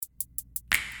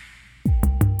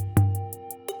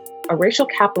a racial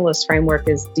capitalist framework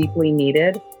is deeply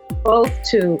needed, both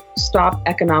to stop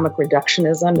economic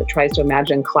reductionism that tries to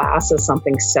imagine class as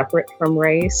something separate from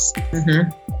race,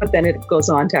 but then it goes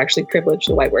on to actually privilege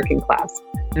the white working class.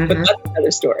 But that's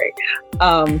another story.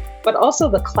 But also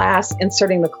the class,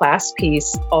 inserting the class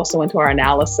piece also into our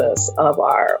analysis of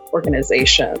our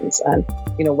organizations and,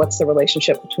 what's the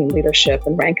relationship between leadership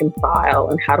and rank and file,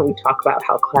 and how do we talk about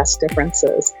how class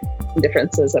differences and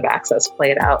differences of access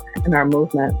played out in our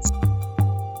movements.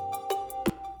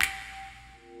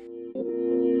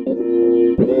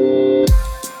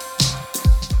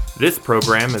 This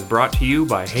program is brought to you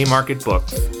by Haymarket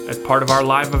Books as part of our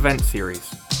live event series.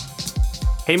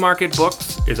 Haymarket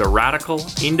Books is a radical,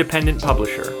 independent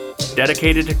publisher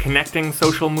dedicated to connecting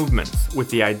social movements with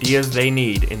the ideas they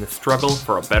need in the struggle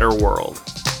for a better world.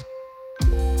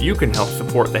 You can help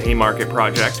support the Haymarket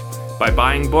Project by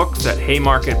buying books at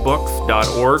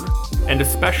haymarketbooks.org and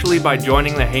especially by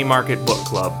joining the Haymarket Book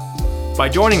Club. By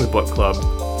joining the book club,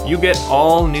 you get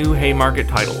all new Haymarket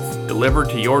titles delivered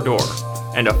to your door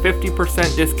and a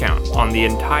 50% discount on the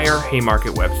entire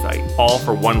Haymarket website, all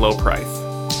for one low price.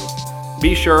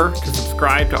 Be sure to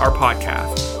subscribe to our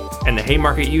podcast and the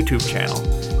Haymarket YouTube channel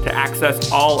to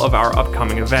access all of our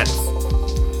upcoming events.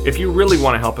 If you really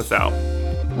want to help us out,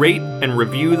 rate and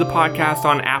review the podcast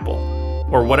on Apple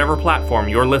or whatever platform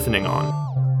you're listening on.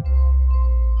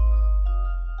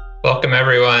 Welcome,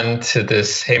 everyone, to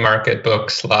this Haymarket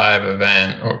Books live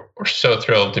event. We're so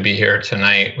thrilled to be here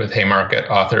tonight with Haymarket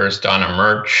authors Donna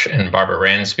Murch and Barbara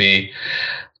Ransby.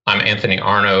 I'm Anthony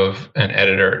Arnove, an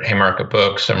editor at Haymarket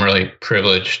Books. I'm really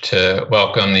privileged to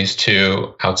welcome these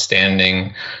two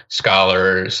outstanding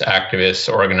scholars,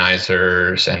 activists,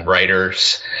 organizers, and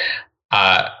writers.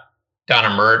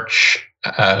 Donna Murch,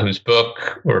 whose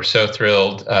book we're so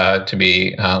thrilled to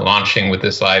be launching with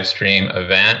this live stream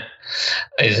event,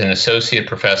 is an associate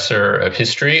professor of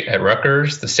history at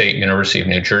Rutgers, the State University of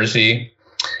New Jersey,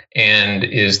 and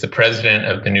is the president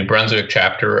of the New Brunswick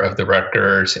chapter of the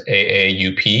Rutgers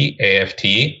AAUP, AFT.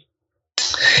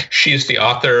 She is the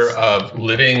author of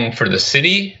Living for the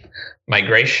City,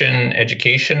 Migration,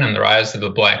 Education, and the Rise of the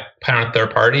Black Panther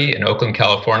Party in Oakland,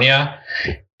 California.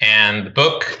 And the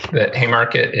book that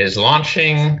Haymarket is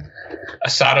launching,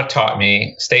 Assata Taught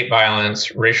Me, State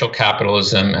Violence, Racial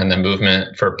Capitalism, and the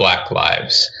Movement for Black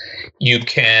Lives. You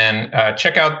can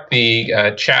check out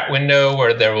the chat window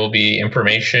where there will be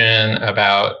information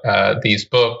about these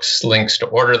books, links to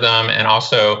order them, and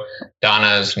also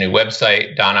Donna's new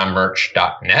website,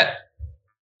 donnamurch.net.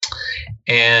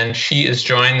 And she is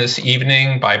joined this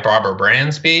evening by Barbara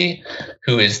Ransby,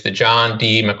 who is the John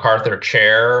D. MacArthur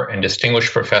Chair and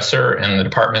Distinguished Professor in the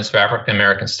Departments of African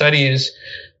American Studies,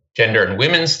 Gender and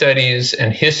Women's Studies,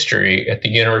 and History at the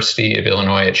University of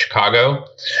Illinois at Chicago.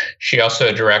 She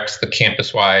also directs the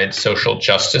campus-wide social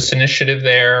justice initiative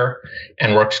there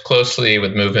and works closely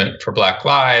with Movement for Black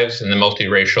Lives and the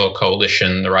multiracial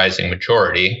coalition, The Rising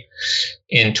Majority.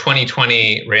 In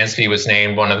 2020, Ransby was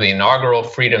named one of the inaugural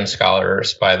Freedom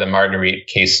Scholars by the Marguerite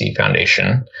Casey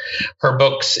Foundation. Her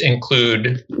books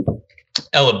include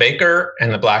Ella Baker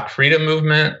and the Black Freedom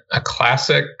Movement, a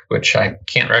classic, which I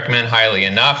can't recommend highly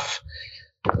enough,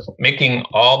 Making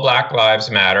All Black Lives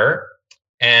Matter,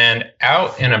 and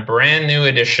out in a brand new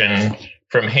edition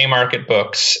from Haymarket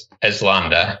Books,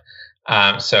 Eslanda.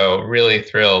 So really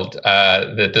thrilled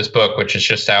that this book, which is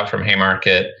just out from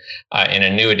Haymarket in a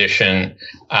new edition,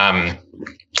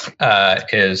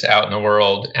 is out in the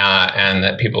world and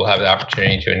that people have the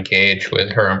opportunity to engage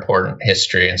with her important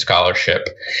history and scholarship.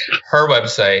 Her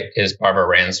website is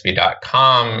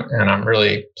barbararansby.com, and I'm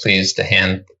really pleased to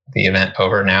hand the event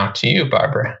over now to you,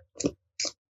 Barbara.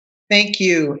 Thank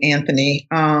you, Anthony.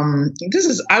 I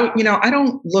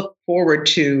don't look forward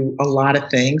to a lot of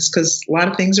things because a lot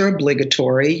of things are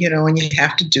obligatory, and you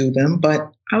have to do them.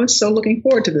 But I was so looking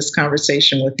forward to this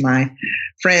conversation with my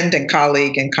friend and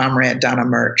colleague and comrade, Donna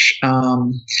Murch.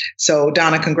 So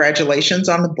Donna, congratulations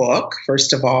on the book,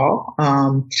 first of all.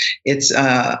 It's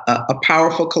a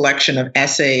powerful collection of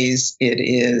essays.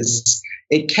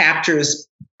 It captures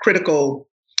critical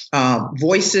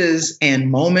voices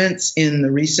and moments in the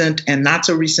recent and not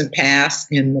so recent past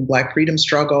in the Black freedom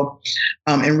struggle,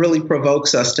 and really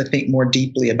provokes us to think more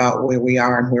deeply about where we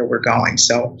are and where we're going.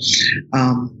 So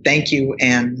thank you,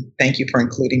 and thank you for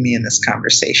including me in this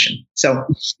conversation. So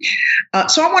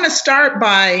I want to start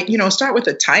with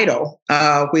the title,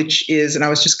 which is, and I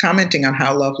was just commenting on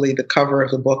how lovely the cover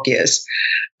of the book is,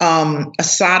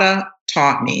 Assata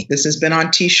Taught Me. This has been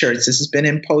on T-shirts. This has been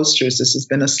in posters. This has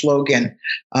been a slogan.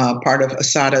 Part of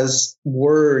Assata's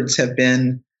words have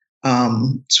been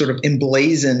sort of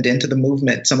emblazoned into the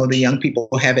movement. Some of the young people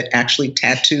have it actually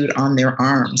tattooed on their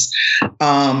arms.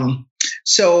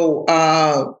 So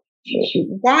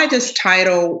why this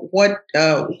title? What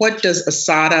does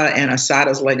Assata and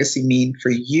Assata's legacy mean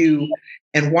for you?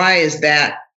 And why is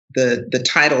that the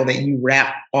title that you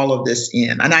wrap all of this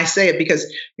in? And I say it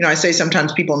because, I say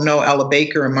sometimes people know Ella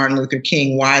Baker and Martin Luther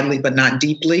King widely, but not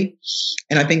deeply.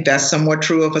 And I think that's somewhat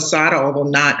true of Assata, although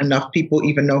not enough people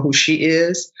even know who she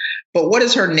is. But what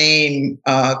does her name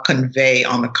convey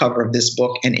on the cover of this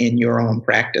book and in your own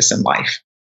practice and life?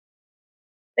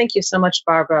 Thank you so much,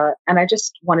 Barbara. And I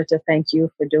just wanted to thank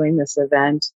you for doing this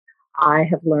event. I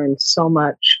have learned so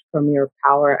much from your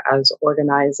power as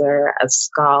organizer, as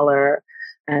scholar,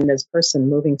 and as person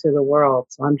moving through the world.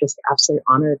 So I'm just absolutely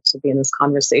honored to be in this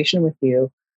conversation with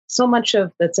you. So much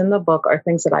of that's in the book are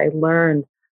things that I learned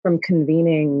from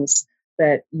convenings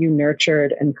that you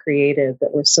nurtured and created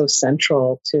that were so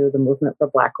central to the movement for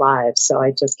Black lives. So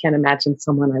I just can't imagine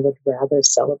someone I would rather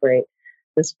celebrate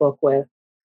this book with.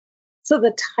 So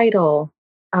the title,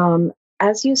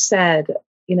 as you said,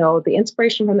 the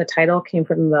inspiration from the title came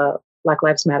from the Black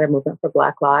Lives Matter movement for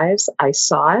Black lives. I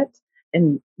saw it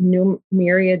in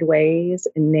myriad ways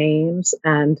and names.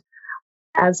 And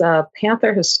as a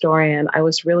Panther historian, I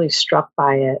was really struck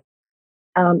by it.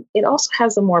 It also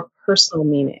has a more personal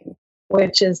meaning,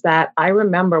 which is that I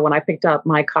remember when I picked up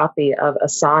my copy of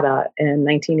Assata in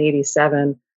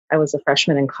 1987, I was a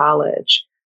freshman in college.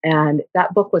 And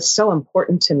that book was so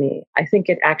important to me. I think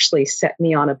it actually set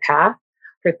me on a path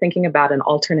for thinking about an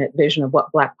alternate vision of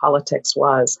what Black politics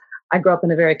was. I grew up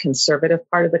in a very conservative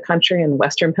part of the country in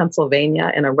Western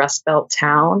Pennsylvania in a Rust Belt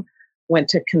town, went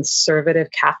to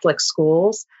conservative Catholic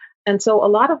schools. And so a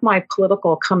lot of my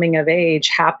political coming of age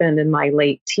happened in my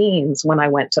late teens when I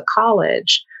went to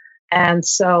college. And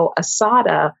so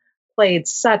Assata played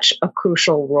such a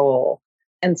crucial role.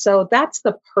 And so that's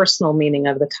the personal meaning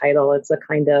of the title. It's a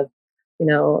kind of,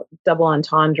 double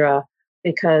entendre,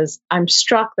 because I'm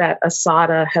struck that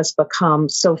Assata has become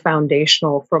so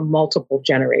foundational for multiple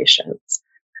generations.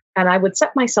 And I would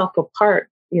set myself apart,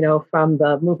 from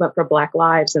the movement for Black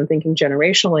lives and thinking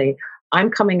generationally.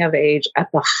 I'm coming of age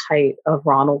at the height of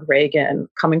Ronald Reagan,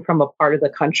 coming from a part of the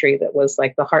country that was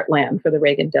like the heartland for the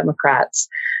Reagan Democrats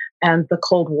and the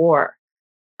Cold War.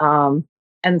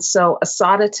 And so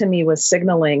Assata to me was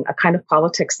signaling a kind of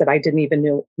politics that I didn't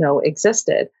even know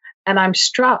existed. And I'm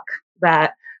struck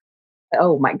that,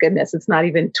 oh my goodness, it's not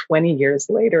even 20 years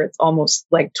later. It's almost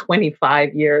like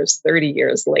 25 years, 30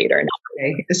 years later.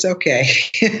 It's okay.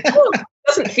 It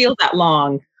doesn't feel that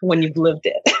long when you've lived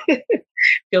it.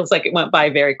 Feels like it went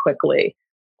by very quickly,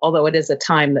 although it is a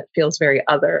time that feels very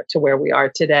other to where we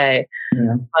are today.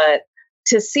 Yeah. But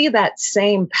to see that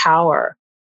same power,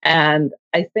 and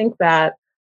I think that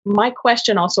my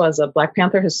question also as a Black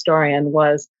Panther historian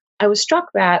was, I was struck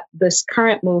that this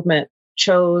current movement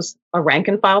chose a rank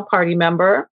and file party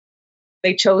member.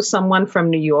 They chose someone from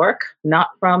New York, not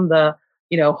from the,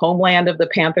 homeland of the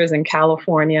Panthers in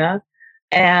California,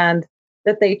 and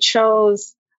that they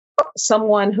chose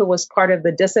someone who was part of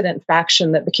the dissident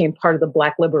faction that became part of the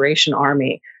Black Liberation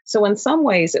Army. So in some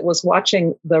ways, it was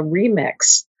watching the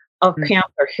remix of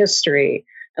Panther history.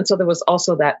 And so there was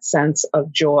also that sense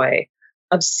of joy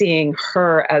of seeing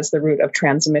her as the root of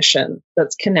transmission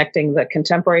that's connecting the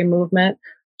contemporary movement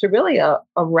to really a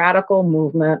radical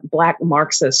movement, Black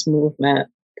Marxist movement,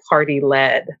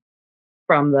 party-led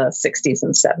from the 60s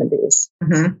and 70s.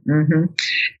 Mm-hmm, mm-hmm.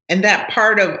 And that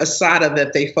part of Assata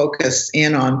that they focus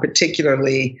in on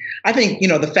particularly, I think,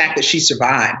 the fact that she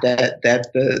survived, that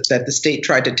the state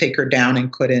tried to take her down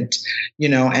and couldn't,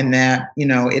 and that,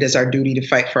 it is our duty to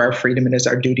fight for our freedom. It is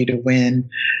our duty to win.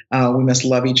 We must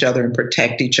love each other and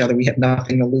protect each other. We have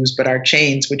nothing to lose but our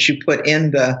chains, which you put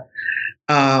in the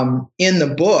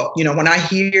book. When I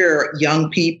hear young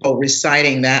people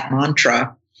reciting that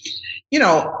mantra,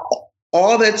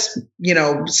 all that's,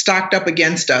 stocked up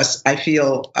against us, I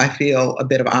feel a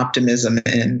bit of optimism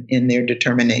in their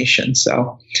determination.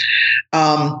 So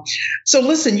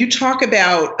listen, you talk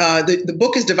about, the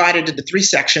book is divided into 3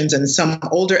 sections, and some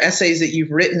older essays that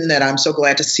you've written that I'm so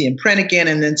glad to see in print again,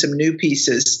 and then some new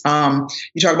pieces.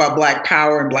 You talk about Black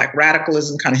power and Black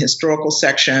radicalism, kind of historical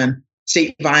section,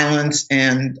 state violence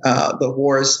and the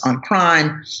wars on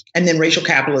crime, and then racial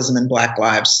capitalism and Black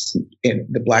lives, in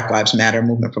the Black Lives Matter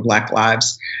movement for Black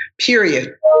lives,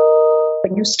 period.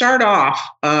 You start off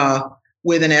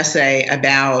with an essay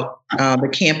about the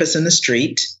campus and the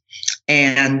street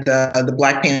and the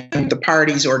Black Panther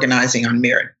parties organizing on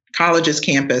Merritt College's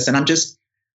campus. And I'm just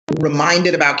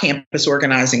reminded about campus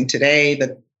organizing today,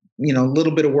 that a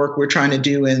little bit of work we're trying to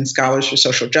do in Scholars for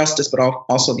Social Justice, but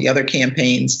also the other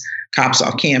campaigns, Cops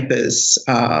Off Campus,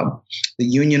 the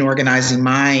union organizing.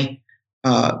 My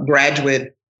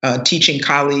graduate teaching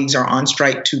colleagues are on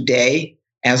strike today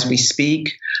as we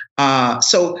speak.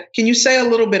 So can you say a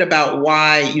little bit about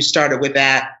why you started with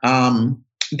that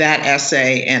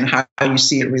essay and how you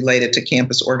see it related to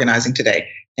campus organizing today?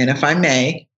 And if I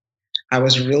may, I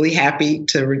was really happy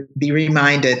to be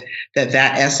reminded that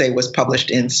essay was published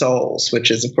in Souls,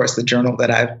 which is, of course, the journal that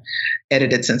I've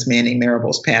edited since Manning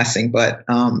Marable's passing. But,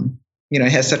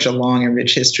 it has such a long and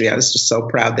rich history. I was just so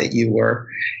proud that you were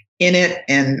in it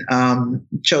and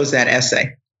chose that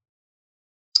essay.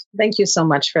 Thank you so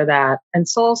much for that. And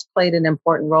Souls played an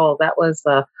important role. That was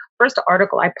the first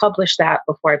article. I published that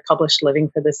before I published Living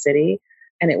for the City.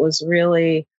 And it was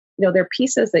really, there are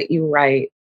pieces that you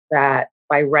write that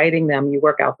by writing them, you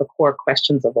work out the core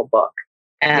questions of a book.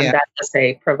 And that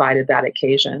essay provided that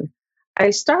occasion. I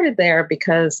started there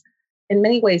because in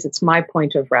many ways, it's my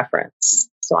point of reference.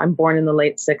 So I'm born in the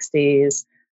late 60s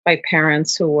by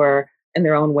parents who were in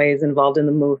their own ways involved in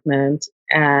the movement.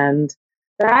 And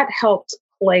that helped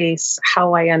place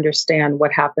how I understand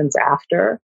what happens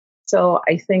after. So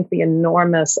I think the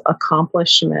enormous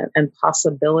accomplishment and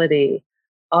possibility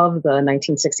of the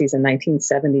 1960s and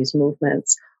 1970s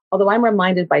movements. Although I'm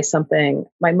reminded by something,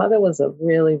 my mother was a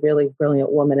really, really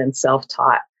brilliant woman and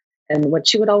self-taught. And what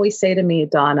she would always say to me,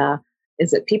 Donna,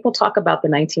 is that people talk about the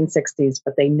 1960s,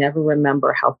 but they never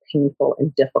remember how painful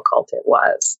and difficult it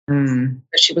was.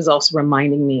 She was also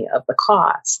reminding me of the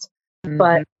cost.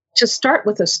 But to start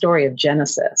with the story of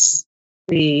Genesis,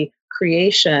 the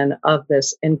creation of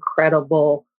this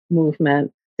incredible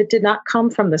movement that did not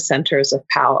come from the centers of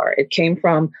power. It came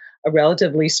from a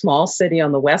relatively small city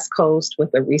on the West Coast with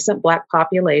a recent Black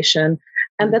population,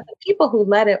 and that the people who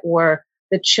led it were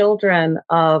the children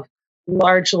of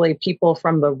largely people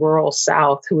from the rural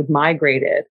South who had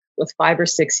migrated with 5 or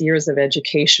 6 years of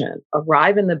education,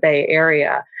 arrive in the Bay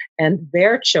Area, and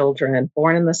their children,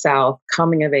 born in the South,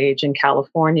 coming of age in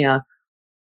California,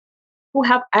 who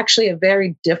have actually a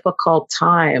very difficult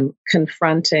time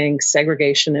confronting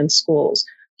segregation in schools.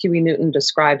 Huey Newton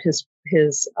described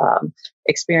his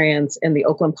experience in the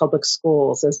Oakland public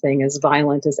schools as being as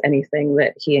violent as anything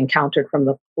that he encountered from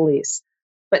the police.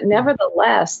 But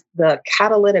nevertheless, the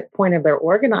catalytic point of their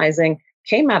organizing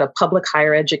came out of public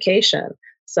higher education.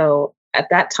 So at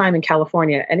that time in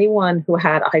California, anyone who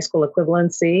had a high school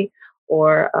equivalency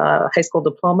or a high school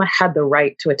diploma had the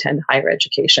right to attend higher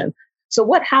education. So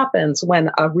what happens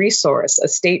when a resource, a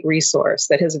state resource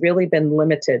that has really been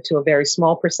limited to a very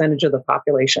small percentage of the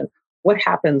population, what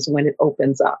happens when it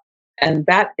opens up? And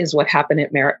that is what happened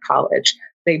at Merritt College.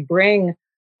 They bring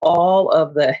all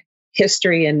of the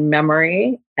history and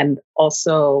memory and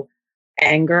also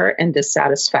anger and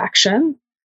dissatisfaction,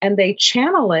 and they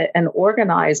channel it and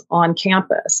organize on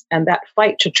campus. And that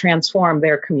fight to transform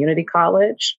their community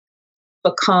college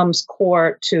becomes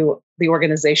core to the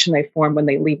organization they form when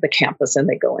they leave the campus and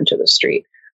they go into the street.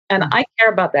 And I care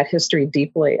about that history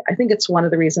deeply. I think it's one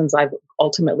of the reasons I've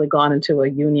ultimately gone into a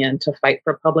union to fight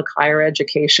for public higher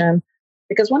education,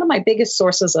 because one of my biggest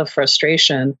sources of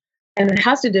frustration, and it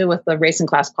has to do with the race and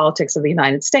class politics of the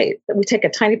United States, that we take a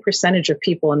tiny percentage of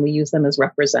people and we use them as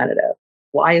representative.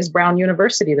 Why is Brown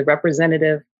University the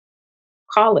representative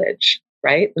college,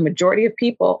 right? The majority of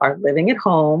people are living at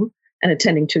home and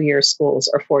attending 2-year schools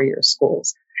or 4-year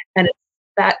schools. And it's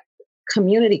that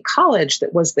community college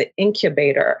that was the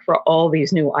incubator for all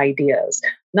these new ideas,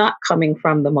 not coming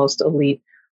from the most elite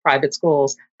private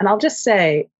schools. And I'll just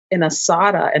say, in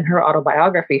Asada, in her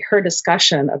autobiography, her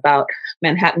discussion about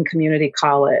Manhattan Community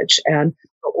College and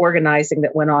the organizing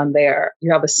that went on there,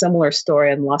 you have a similar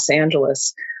story in Los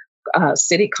Angeles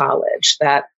City College,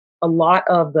 that a lot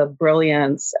of the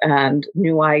brilliance and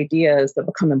new ideas that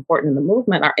become important in the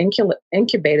movement are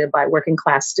incubated by working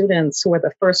class students who are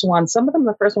the first ones, some of them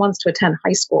the first ones to attend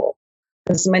high school,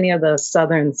 because many of the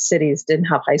southern cities didn't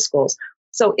have high schools.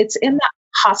 So it's in that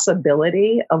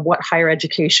possibility of what higher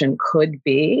education could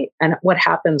be and what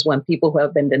happens when people who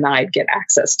have been denied get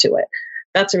access to it.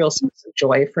 That's a real source of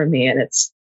joy for me. And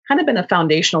it's kind of been a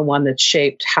foundational one that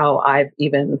shaped how I've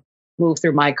even moved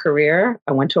through my career.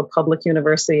 I went to a public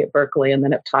university at Berkeley and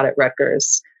then have taught at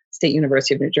Rutgers State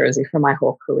University of New Jersey for my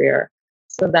whole career.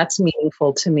 So that's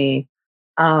meaningful to me.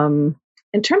 In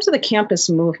terms of the campus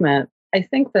movement, I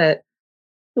think that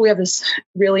we have this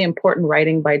really important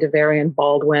writing by DeVarian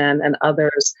Baldwin and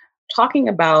others talking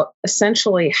about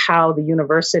essentially how the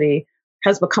university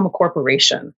has become a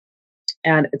corporation.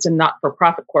 And it's a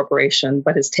not-for-profit corporation,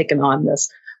 but has taken on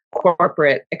this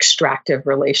corporate extractive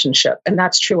relationship. And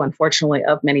that's true, unfortunately,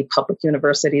 of many public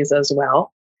universities as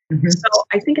well. Mm-hmm. So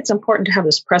I think it's important to have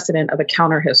this precedent of a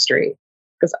counter history,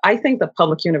 because I think the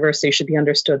public university should be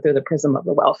understood through the prism of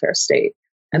the welfare state.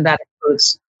 And that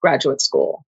includes graduate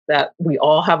school, that we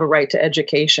all have a right to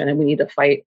education and we need to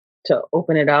fight to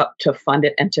open it up, to fund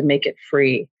it, and to make it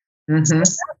free. Mm-hmm. So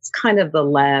that's kind of the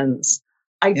lens.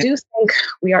 I do think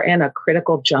we are in a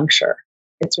critical juncture.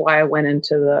 It's why I went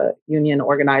into the union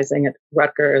organizing at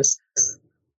Rutgers,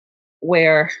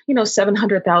 where,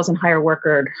 700,000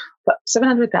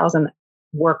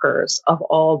 workers of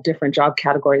all different job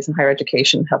categories in higher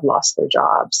education have lost their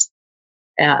jobs.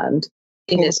 And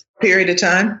it is a period of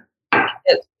time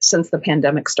since the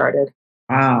pandemic started.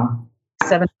 Wow.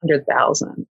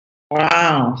 700,000.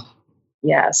 Wow.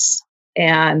 Yes.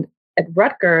 And at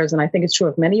Rutgers, and I think it's true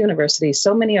of many universities,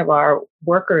 so many of our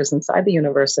workers inside the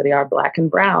university are Black and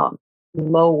brown,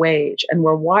 low wage, and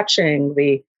we're watching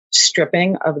the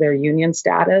stripping of their union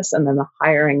status and then the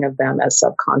hiring of them as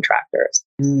subcontractors.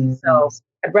 Mm-hmm. So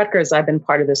at Rutgers, I've been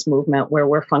part of this movement where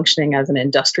we're functioning as an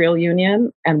industrial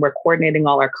union and we're coordinating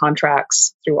all our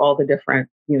contracts through all the different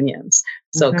unions.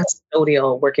 So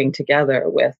custodial working together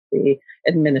with the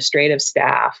administrative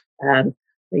staff and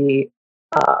the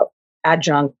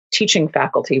adjunct teaching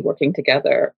faculty working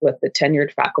together with the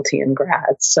tenured faculty and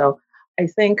grads. So I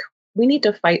think we need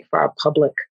to fight for our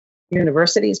public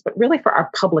universities, but really for our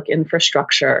public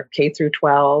infrastructure, K through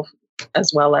 12,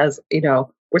 as well as,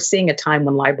 we're seeing a time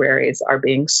when libraries are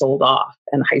being sold off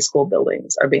and high school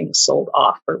buildings are being sold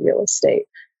off for real estate.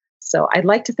 So I'd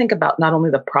like to think about not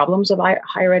only the problems of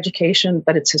higher education,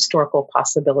 but its historical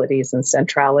possibilities and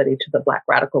centrality to the Black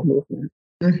radical movement.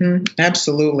 Mm-hmm.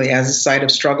 Absolutely, as a site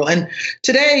of struggle. And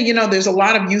today, there's a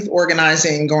lot of youth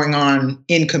organizing going on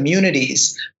in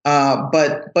communities,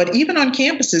 but even on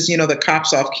campuses, the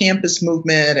Cops Off Campus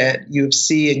movement at U of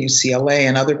C and UCLA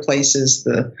and other places,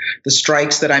 the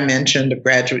strikes that I mentioned of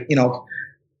graduate,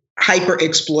 hyper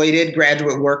exploited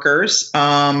graduate workers,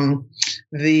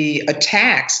 the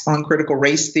attacks on critical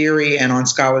race theory and on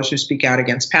scholars who speak out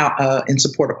against in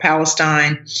support of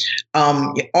Palestine.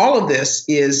 All of this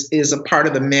is a part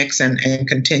of the mix and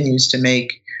continues to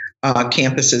make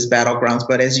campuses battlegrounds.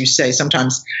 But as you say,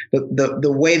 sometimes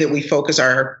the way that we focus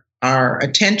our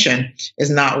attention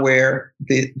is not where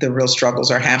the real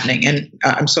struggles are happening. And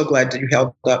I'm so glad that you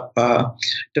held up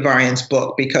Devarian's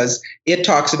book, because it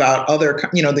talks about other,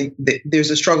 there's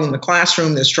a struggle in the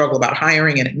classroom, there's a struggle about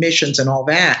hiring and admissions and all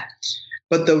that.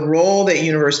 But the role that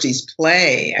universities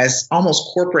play as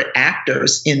almost corporate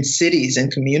actors in cities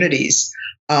and communities,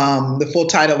 the full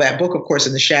title of that book, of course,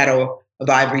 In the Shadow of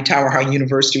the Ivory Tower, How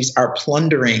Universities Are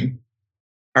Plundering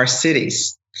Our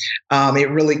Cities.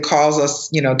 It really calls us,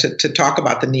 to talk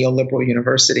about the neoliberal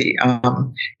university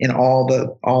in all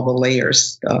the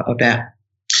layers of that.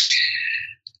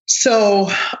 So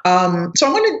I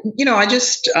want to,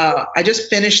 I just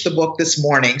finished the book this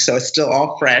morning, so it's still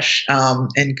all fresh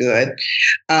and good.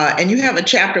 And you have a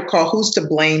chapter called "Who's to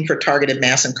Blame for Targeted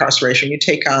Mass Incarceration?" You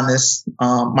take on this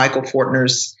Michael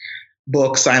Fortner's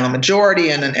book, Silent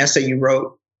Majority, and an essay you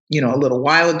wrote, a little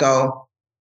while ago.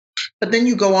 But then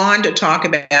you go on to talk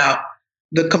about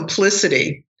the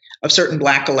complicity of certain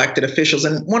Black elected officials.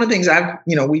 And one of the things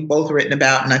we've both written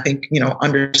about, and I think,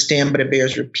 understand, but it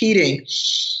bears repeating,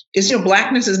 is,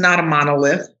 Blackness is not a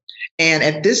monolith. And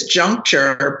at this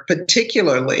juncture,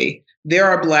 particularly, there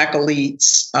are Black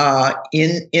elites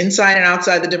inside and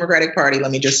outside the Democratic Party,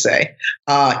 let me just say,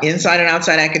 inside and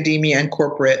outside academia and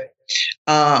corporate,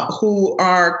 who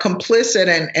are complicit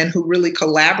and who really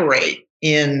collaborate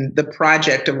in the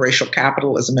project of racial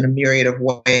capitalism in a myriad of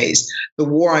ways. The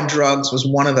war on drugs was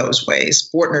one of those ways.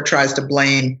 Fortner tries to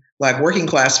blame Black working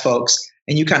class folks,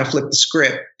 and you kind of flip the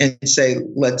script and say,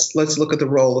 let's look at the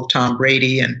role of Tom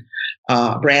Brady and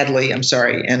Bradley,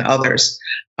 and others.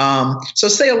 So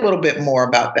say a little bit more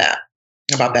about that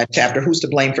chapter, Who's to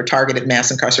Blame for Targeted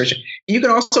Mass Incarceration. You can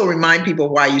also remind people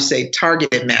why you say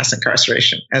targeted mass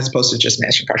incarceration as opposed to just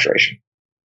mass incarceration.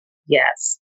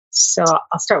 Yes. So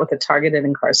I'll start with the targeted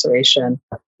incarceration.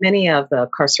 Many of the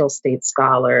carceral state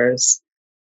scholars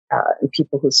and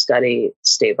people who study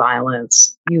state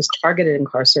violence use targeted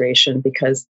incarceration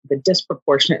because the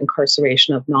disproportionate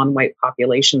incarceration of non-white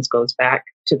populations goes back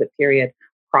to the period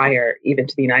prior even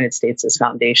to the United States'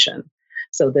 foundation.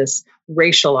 So this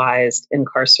racialized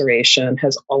incarceration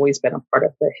has always been a part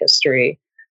of the history.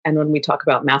 And when we talk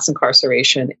about mass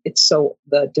incarceration,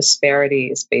 the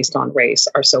disparities based on race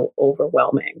are so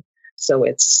overwhelming. So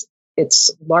it's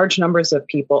large numbers of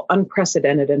people,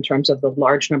 unprecedented in terms of the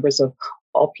large numbers of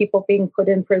all people being put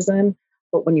in prison,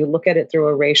 But when you look at it through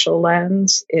a racial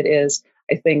lens, it is,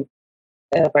 I think,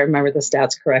 if I remember the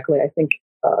stats correctly, I think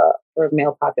for a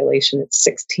male population, it's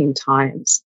 16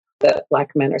 times that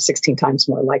Black men are 16 times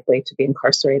more likely to be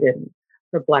incarcerated. And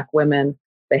for Black women,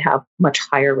 they have much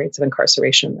higher rates of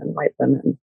incarceration than white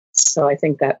women. So I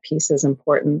think that piece is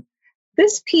important.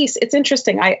 This piece, it's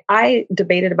interesting. I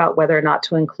debated about whether or not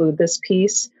to include this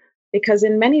piece because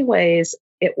in many ways,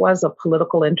 it was a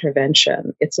political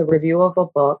intervention. It's a review of a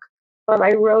book, but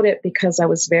I wrote it because I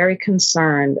was very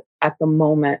concerned at the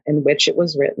moment in which it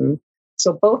was written.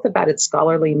 So both about its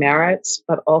scholarly merits,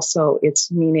 but also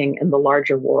its meaning in the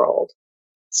larger world.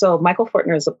 So Michael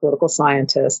Fortner is a political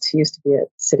scientist. He used to be at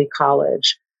City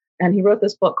College, and he wrote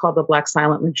this book called The Black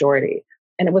Silent Majority.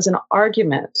 And it was an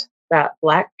argument that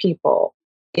Black people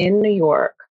in New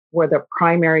York were the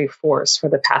primary force for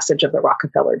the passage of the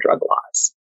Rockefeller drug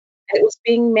laws. And it was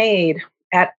being made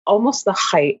at almost the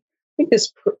height. I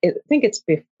think it's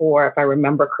before, if I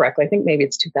remember correctly, I think maybe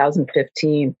it's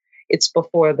 2015. It's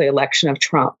before the election of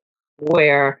Trump,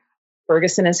 where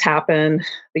Ferguson has happened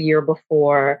the year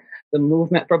before. The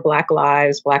movement for Black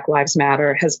Lives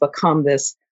Matter, has become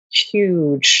this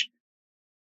huge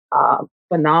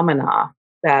phenomena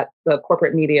that the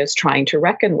corporate media is trying to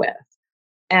reckon with.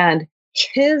 And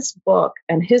his book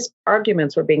and his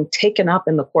arguments were being taken up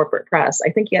in the corporate press.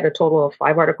 I think he had a total of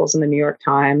 5 articles in the New York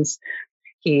Times.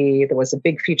 There was a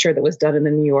big feature that was done in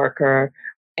the New Yorker.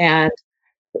 And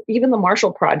even the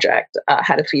Marshall Project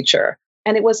had a feature.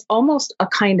 And it was almost a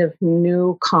kind of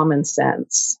new common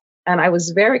sense. And I was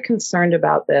very concerned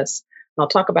about this. And I'll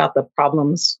talk about the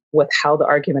problems with how the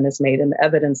argument is made and the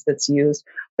evidence that's used.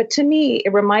 But to me,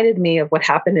 it reminded me of what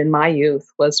happened in my youth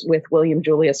was with William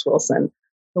Julius Wilson,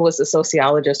 who was a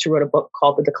sociologist who wrote a book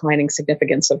called The Declining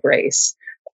Significance of Race.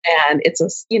 And it's a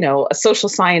social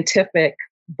scientific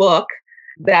book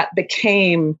that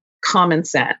became common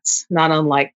sense, not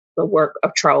unlike the work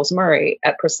of Charles Murray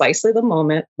at precisely the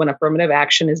moment when affirmative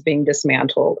action is being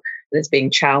dismantled, it is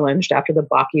being challenged after the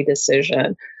Bakke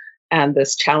decision, and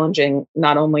this challenging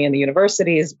not only in the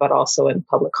universities, but also in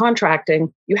public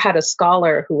contracting. You had a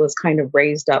scholar who was kind of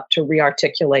raised up to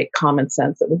re-articulate common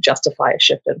sense that would justify a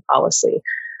shift in policy.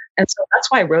 And so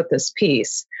that's why I wrote this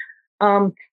piece.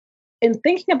 In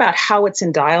thinking about how it's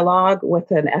in dialogue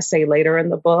with an essay later in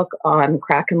the book on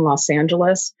crack in Los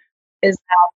Angeles, is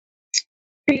that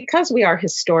because we are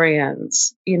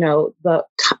historians, the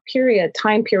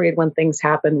time period when things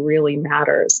happen really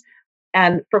matters.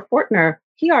 And for Fortner,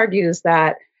 he argues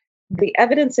that the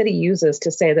evidence that he uses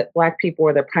to say that Black people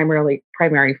were the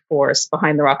primary force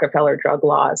behind the Rockefeller drug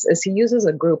laws is he uses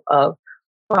a group of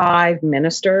 5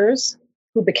 ministers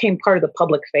who became part of the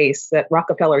public face that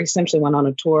Rockefeller essentially went on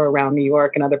a tour around New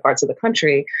York and other parts of the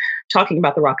country talking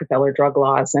about the Rockefeller drug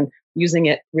laws and using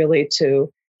it really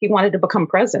he wanted to become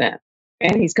president.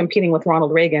 And he's competing with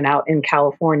Ronald Reagan out in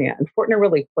California. And Fortner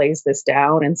really plays this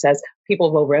down and says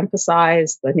people have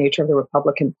overemphasized the nature of the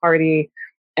Republican Party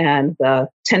and the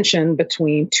tension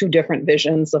between 2 different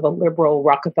visions of a liberal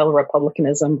Rockefeller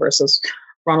Republicanism versus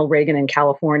Ronald Reagan in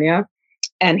California.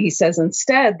 And he says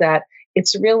instead that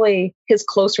it's really his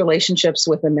close relationships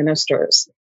with the ministers.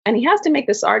 And he has to make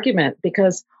this argument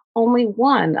because only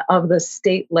one of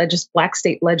the Black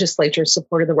state legislatures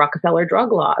supported the Rockefeller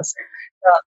drug laws.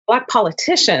 Black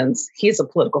politicians, he's a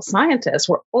political scientist,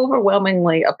 were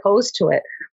overwhelmingly opposed to it.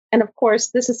 And of course,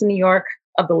 this is New York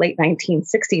of the late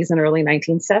 1960s and early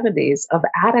 1970s of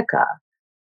Attica,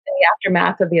 in the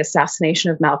aftermath of the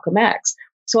assassination of Malcolm X.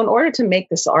 So in order to make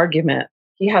this argument,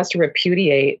 he has to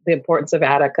repudiate the importance of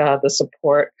Attica, the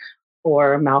support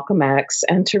for Malcolm X,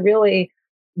 and to really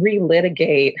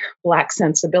relitigate Black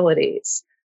sensibilities.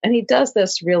 And he does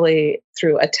this really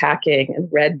through attacking and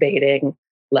red baiting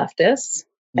leftists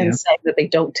and saying that they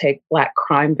don't take Black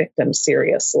crime victims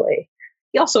seriously.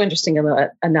 He also, interestingly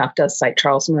enough, does cite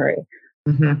Charles Murray.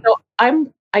 Mm-hmm. So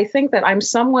I think that I'm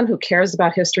someone who cares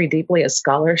about history deeply as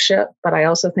scholarship, but I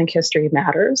also think history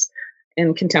matters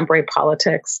in contemporary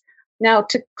politics. Now,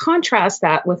 to contrast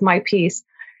that with my piece,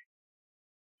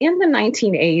 in the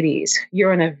 1980s,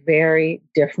 you're in a very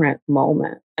different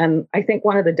moment. And I think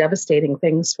one of the devastating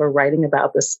things for writing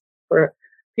about this, for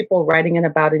people writing in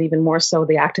about it, even more so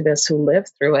the activists who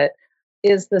lived through it,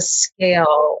 is the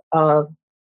scale of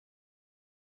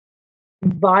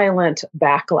violent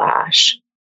backlash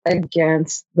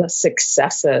against the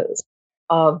successes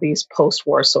of these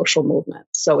post-war social movements.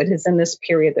 So it is in this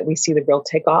period that we see the real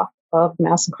takeoff of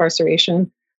mass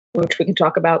incarceration, which we can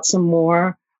talk about some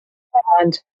more.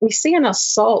 And we see an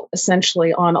assault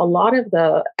essentially on a lot of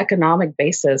the economic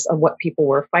basis of what people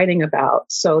were fighting about.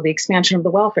 So the expansion of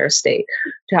the welfare state,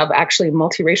 to have actually a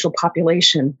multiracial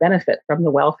population benefit from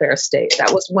the welfare state.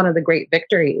 That was one of the great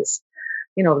victories,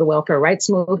 of the welfare rights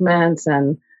movements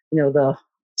and, the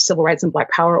civil rights and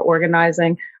Black power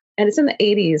organizing. And it's in the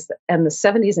 80s and the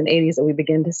 70s and 80s that we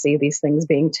begin to see these things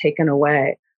being taken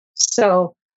away.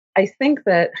 So I think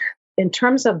that in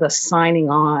terms of the signing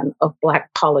on of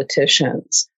Black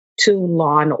politicians to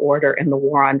law and order and the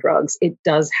war on drugs, it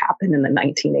does happen in the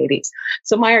 1980s.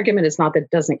 So my argument is not that it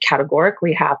doesn't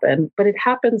categorically happen, but it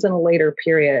happens in a later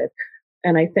period.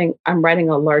 And I think I'm writing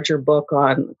a larger book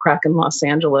on crack in Los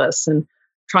Angeles and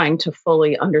trying to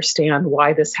fully understand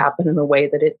why this happened in the way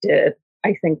that it did.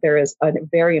 I think there is a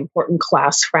very important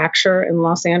class fracture in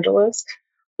Los Angeles.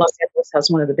 Los Angeles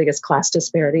has one of the biggest class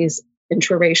disparities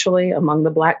intraracially among the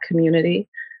Black community.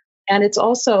 And it's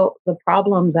also the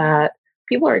problem that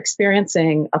people are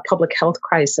experiencing a public health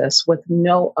crisis with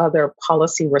no other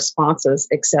policy responses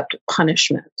except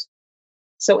punishment.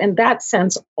 So in that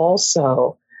sense,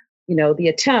 also, the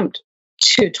attempt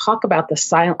to talk about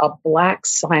a Black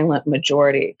silent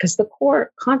majority, because the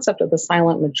core concept of the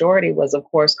silent majority was, of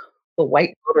course, the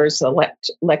white voters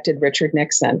elected Richard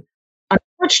Nixon.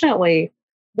 Unfortunately,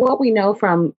 what we know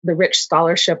from the rich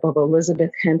scholarship of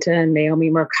Elizabeth Hinton, Naomi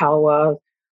Merkalwa,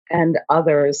 and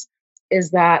others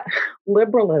is that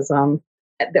liberalism,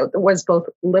 there was both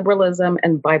liberalism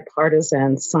and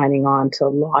bipartisan signing on to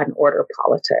law and order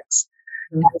politics.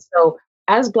 Mm-hmm. And so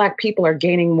as Black people are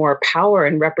gaining more power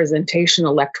in representation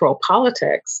electoral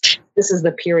politics, this is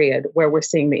the period where we're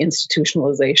seeing the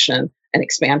institutionalization and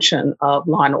expansion of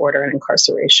law and order and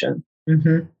incarceration.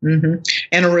 Mm-hmm, mm-hmm.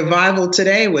 And a revival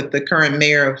today with the current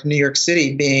mayor of New York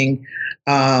City being,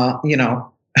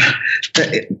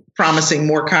 promising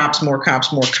more cops,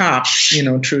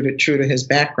 true to his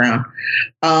background.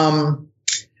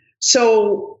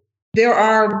 So there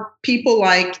are people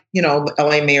like,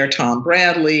 LA Mayor Tom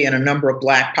Bradley and a number of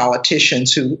Black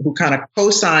politicians who kind of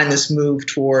co-sign this move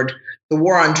toward the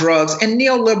war on drugs and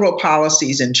neoliberal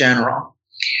policies in general.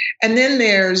 And then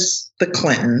there's the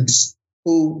Clintons,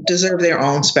 who deserve their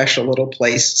own special little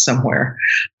place somewhere.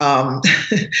 And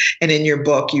in your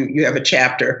book, you have a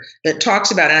chapter that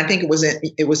talks about, and I think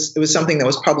it was something that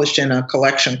was published in a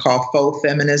collection called Faux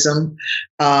Feminism.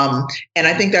 And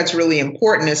I think that's really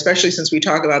important, especially since we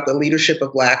talk about the leadership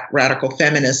of Black radical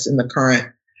feminists in the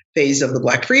current phase of the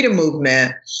Black freedom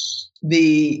movement.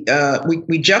 We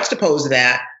juxtapose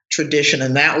that tradition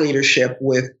and that leadership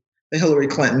with the Hillary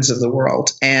Clintons of the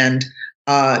world. And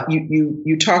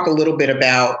you talk a little bit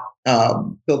about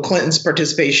Bill Clinton's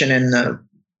participation in the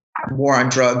war on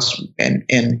drugs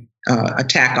and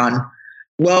attack on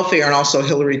welfare, and also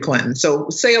Hillary Clinton. So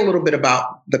say a little bit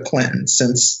about the Clintons,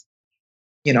 since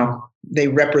they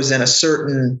represent a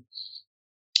certain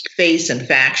face and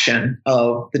faction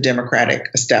of the Democratic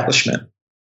establishment.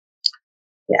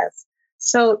 Yes.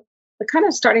 So the kind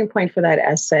of starting point for that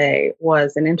essay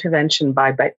was an intervention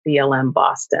by BLM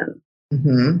Boston.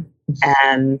 Mm-hmm.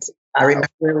 And I remember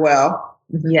very well.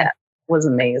 Yeah, it was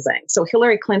amazing. So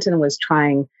Hillary Clinton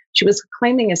she was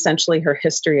claiming essentially her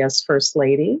history as First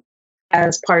Lady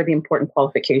as part of the important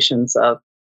qualifications of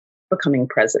becoming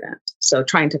president. So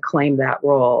trying to claim that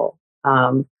role.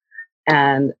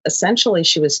 And essentially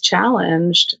she was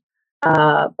challenged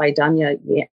by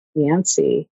Danya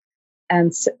Yancey,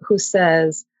 and who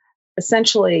says,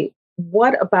 essentially,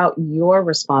 what about your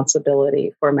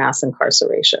responsibility for mass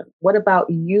incarceration? What about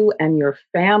you and your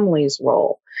family's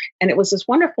role? And it was this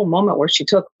wonderful moment where she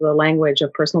took the language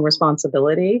of personal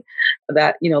responsibility,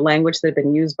 that, language that had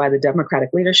been used by the Democratic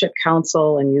Leadership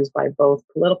Council and used by both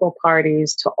political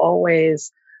parties to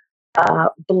always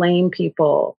blame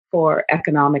people for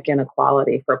economic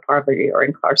inequality, for poverty or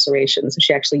incarceration. So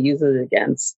she actually uses it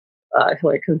against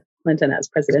Hillary Clinton as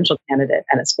presidential candidate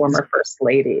and as former First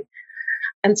Lady.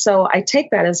 And so I take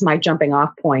that as my jumping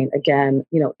off point, again,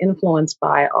 influenced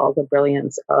by all the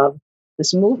brilliance of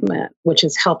this movement, which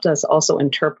has helped us also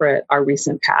interpret our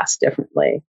recent past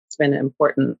differently. It's been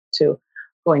important to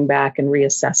going back and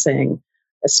reassessing,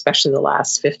 especially the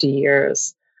last 50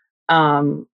 years.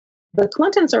 The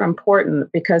Clintons are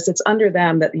important because it's under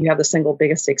them that you have the single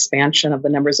biggest expansion of the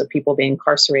numbers of people being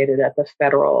incarcerated at the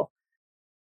federal.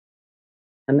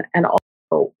 And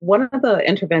also, one of the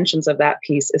interventions of that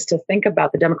piece is to think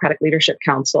about the Democratic Leadership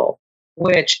Council,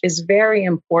 which is very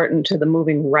important to the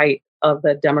moving right of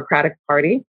the Democratic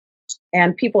Party.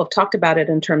 And people have talked about it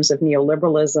in terms of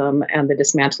neoliberalism and the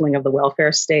dismantling of the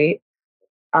welfare state.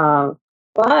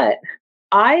 But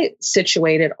I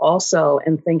situate it also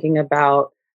in thinking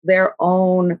about their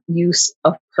own use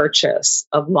of purchase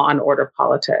of law and order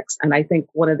politics. And I think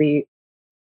one of the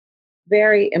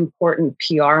very important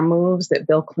PR moves that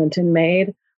Bill Clinton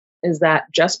made is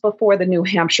that just before the New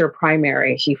Hampshire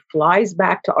primary, he flies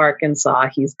back to Arkansas.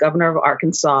 He's governor of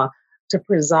Arkansas to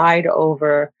preside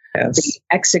over the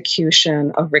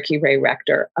execution of Ricky Ray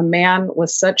Rector, a man with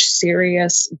such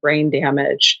serious brain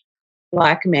damage,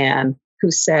 Black man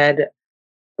who said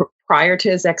prior to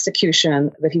his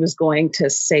execution that he was going to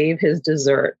save his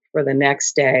dessert for the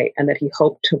next day and that he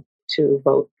hoped to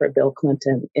vote for Bill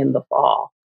Clinton in the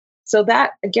fall. So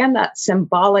that, again, that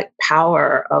symbolic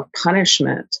power of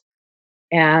punishment.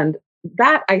 And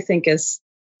that, I think, is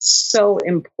so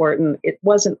important. It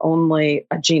wasn't only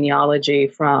a genealogy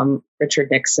from Richard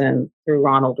Nixon through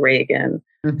Ronald Reagan,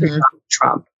 through Donald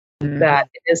Trump, that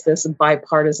it is this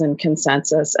bipartisan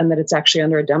consensus, and that it's actually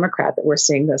under a Democrat that we're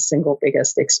seeing the single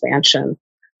biggest expansion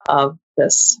of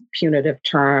this punitive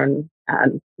turn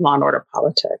and law and order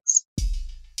politics.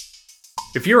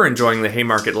 If you're enjoying the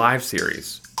Haymarket Live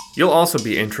series, you'll also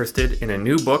be interested in a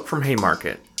new book from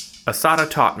Haymarket, Assata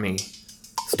Taught Me: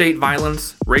 State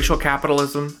Violence, Racial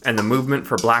Capitalism, and the Movement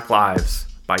for Black Lives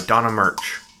by Donna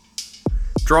Murch.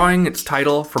 Drawing its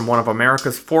title from one of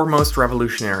America's foremost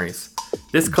revolutionaries,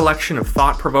 this collection of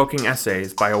thought-provoking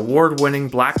essays by award-winning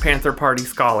Black Panther Party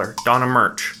scholar Donna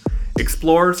Murch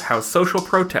explores how social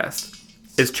protest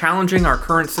is challenging our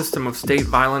current system of state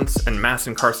violence and mass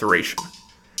incarceration,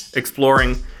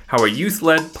 exploring how a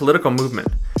youth-led political movement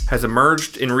has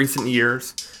emerged in recent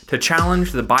years to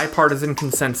challenge the bipartisan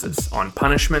consensus on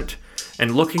punishment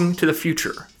and looking to the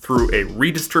future through a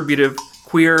redistributive,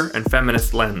 queer, and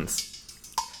feminist lens.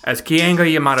 As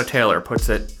Keeanga-Yamahtta Taylor puts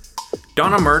it,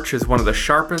 Donna Murch is one of the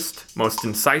sharpest, most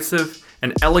incisive,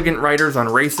 and elegant writers on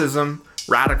racism,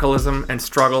 radicalism, and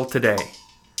struggle today.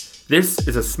 This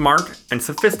is a smart and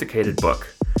sophisticated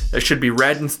book that should be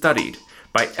read and studied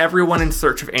by everyone in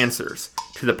search of answers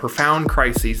to the profound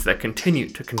crises that continue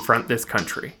to confront this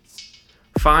country.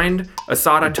 Find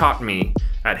Assata Taught Me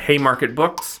at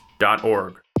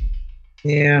haymarketbooks.org.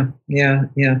 Yeah.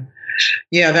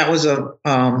 That was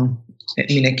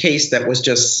a case that was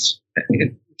just,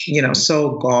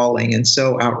 so galling and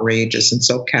so outrageous and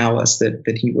so callous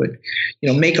that he would,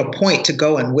 make a point to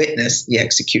go and witness the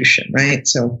execution, right?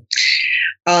 So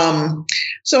I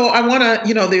want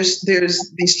to, there's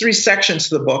these three sections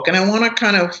to the book, and I want to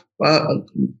kind of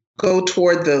go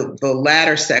toward the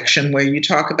latter section where you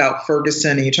talk about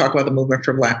Ferguson and you talk about the movement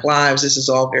for Black Lives. This is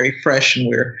all very fresh,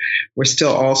 and we're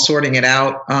still all sorting it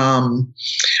out.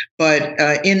 But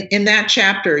in that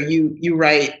chapter, you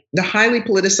write, the highly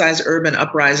politicized urban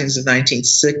uprisings of the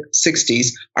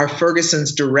 1960s are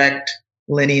Ferguson's direct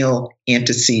lineal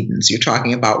antecedents. You're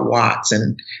talking about Watts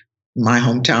and my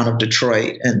hometown of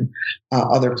Detroit and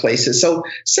other places. So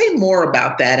say more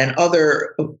about that and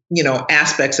other,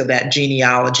 aspects of that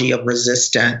genealogy of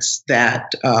resistance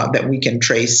that we can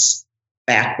trace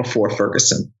back before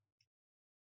Ferguson.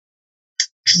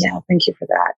 Yeah, thank you for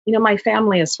that. My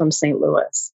family is from St.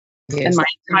 Louis, and my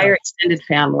entire extended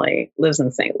family lives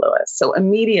in St. Louis. So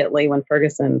immediately when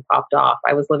Ferguson popped off,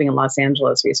 I was living in Los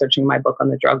Angeles researching my book on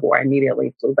the drug war. I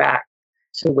immediately flew back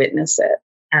to witness it.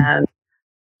 And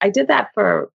I did that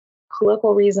for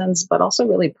political reasons, but also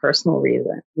really personal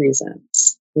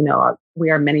reasons. We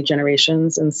are many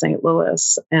generations in St.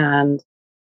 Louis. And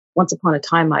once upon a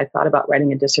time, I thought about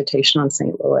writing a dissertation on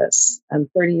St. Louis. And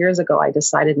 30 years ago, I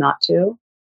decided not to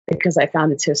because I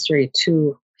found its history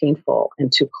too painful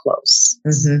and too close.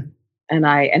 Mm-hmm. And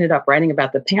I ended up writing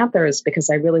about the Panthers because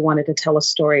I really wanted to tell a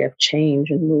story of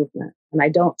change and movement. And I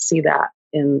did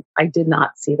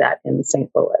not see that in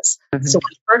St. Louis. Mm-hmm. So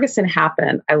when Ferguson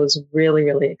happened, I was really,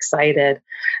 really excited.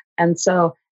 And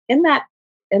so in that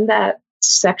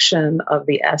section of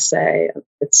the essay,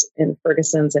 it's in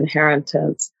Ferguson's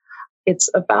Inheritance,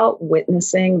 it's about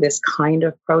witnessing this kind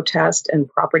of protest and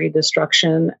property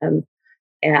destruction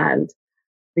and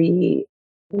the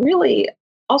really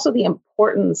also the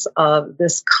importance of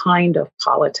this kind of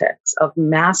politics of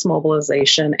mass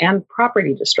mobilization and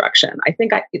property destruction. I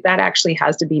think that actually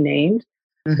has to be named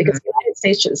because the United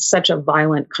States is such a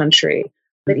violent country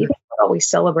that even though it always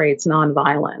celebrates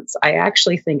nonviolence, I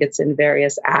actually think it's in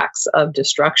various acts of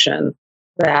destruction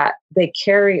that they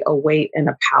carry a weight and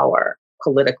a power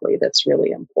politically that's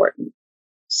really important.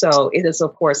 So it is,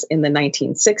 of course, in the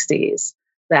 1960s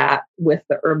that with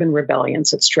the urban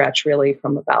rebellions that stretch really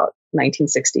from about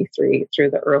 1963 through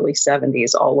the early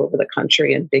 70s all over the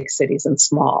country in big cities and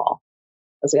small,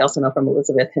 as we also know from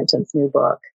Elizabeth Hinton's new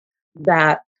book,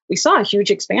 that we saw a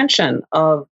huge expansion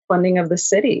of funding of the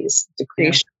cities, the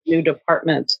creation of a new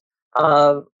department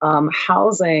of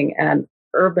housing and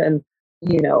urban,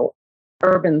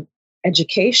 urban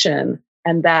education,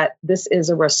 and that this is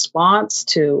a response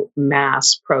to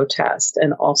mass protest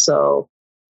and also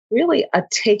really a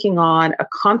taking on a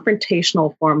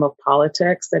confrontational form of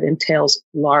politics that entails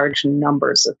large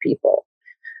numbers of people.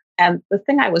 And the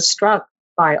thing I was struck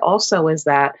by also is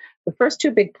that the first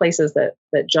two big places that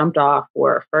jumped off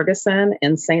were Ferguson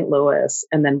and St. Louis,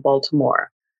 and then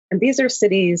Baltimore. And these are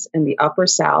cities in the Upper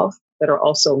South that are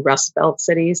also Rust Belt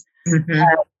cities.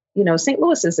 Mm-hmm. St.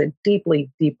 Louis is a deeply,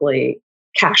 deeply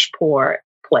cash poor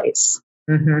place.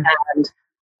 Mm-hmm. And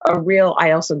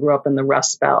I also grew up in the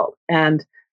Rust Belt. And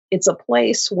it's a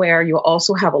place where you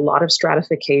also have a lot of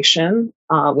stratification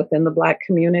within the Black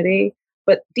community,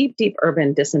 but deep, deep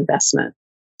urban disinvestment.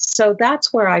 So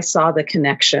that's where I saw the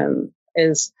connection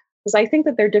is because I think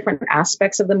that there are different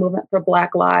aspects of the movement for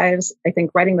Black lives. I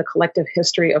think writing the collective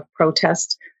history of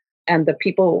protest and the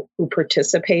people who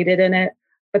participated in it,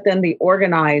 but then the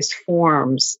organized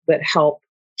forms that help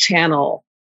channel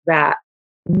that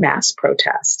mass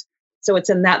protest. So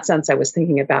it's in that sense I was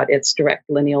thinking about its direct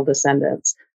lineal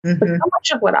descendants. Mm-hmm. But so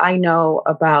much of what I know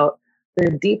about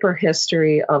the deeper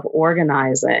history of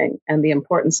organizing and the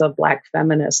importance of Black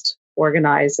feminist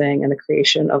organizing and the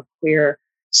creation of queer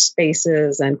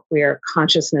spaces and queer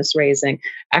consciousness raising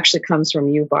actually comes from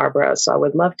you, Barbara. So I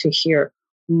would love to hear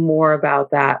more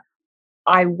about that.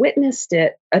 I witnessed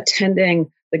it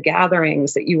attending the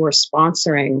gatherings that you were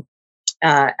sponsoring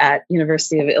at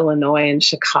University of Illinois in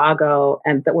Chicago,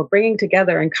 and that we're bringing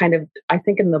together and kind of, I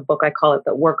think in the book, I call it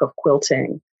the work of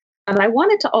quilting. And I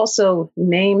wanted to also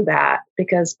name that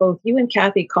because both you and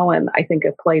Kathy Cohen, I think,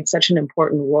 have played such an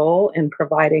important role in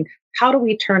providing how do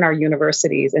we turn our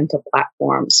universities into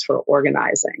platforms for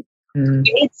organizing. Mm.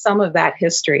 We need some of that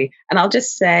history. And I'll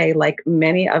just say, like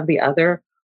many of the other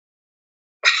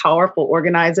powerful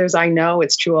organizers I know,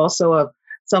 it's true also of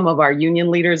some of our union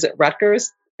leaders at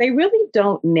Rutgers, they really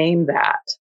don't name that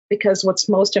because what's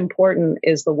most important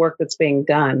is the work that's being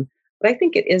done. But I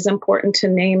think it is important to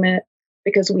name it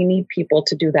because we need people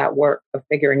to do that work of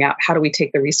figuring out how do we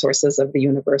take the resources of the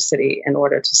university in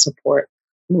order to support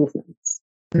movements.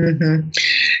 Mm-hmm.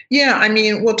 Yeah, I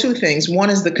mean, well, two things. One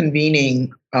is the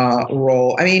convening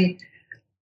role. I mean,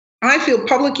 I feel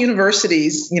public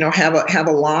universities, have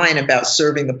a line about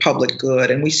serving the public good,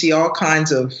 and we see all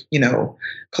kinds of,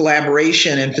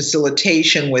 collaboration and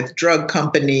facilitation with drug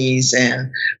companies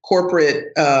and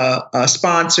corporate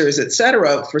sponsors, et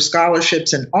cetera, for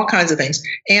scholarships and all kinds of things,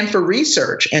 and for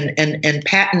research and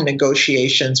patent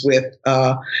negotiations with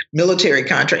military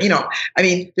contract.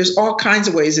 There's all kinds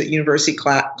of ways that university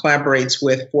collaborates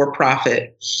with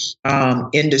for-profit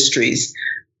industries.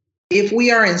 If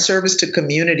we are in service to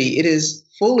community, it is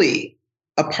fully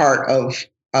a part of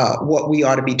what we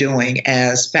ought to be doing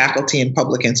as faculty in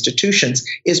public institutions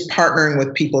is partnering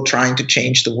with people trying to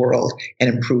change the world and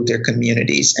improve their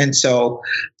communities. And so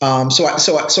I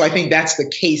think that's the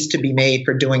case to be made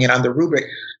for doing it on the rubric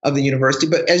of the university.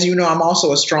 But as you know, I'm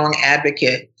also a strong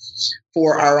advocate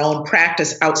for our own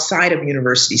practice outside of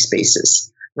university spaces.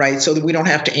 Right. So that we don't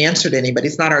have to answer to anybody.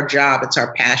 It's not our job. It's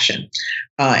our passion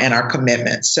and our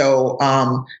commitment. So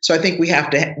I think we have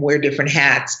to wear different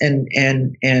hats and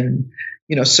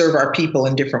serve our people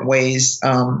in different ways,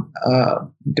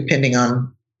 depending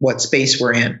on what space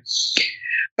we're in.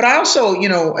 But I also,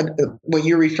 what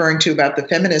you're referring to about the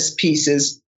feminist piece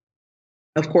is,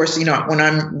 of course, when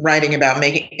I'm writing about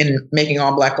making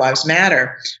all Black lives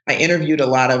matter, I interviewed a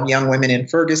lot of young women in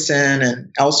Ferguson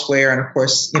and elsewhere. And of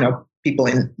course, people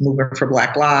in Movement for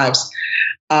Black Lives.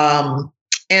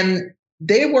 And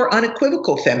they were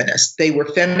unequivocal feminists. They were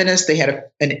feminists. They had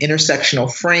an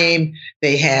intersectional frame.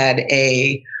 They had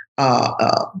an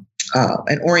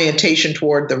orientation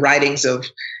toward the writings of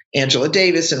Angela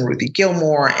Davis and Ruthie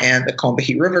Gilmore and the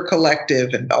Combahee River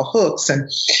Collective and Bell Hooks.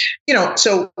 And,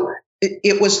 so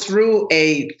it was through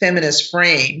a feminist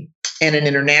frame and an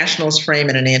internationalist frame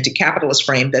and an anti-capitalist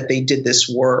frame that they did this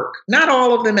work. Not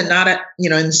all of them and not, in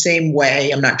the same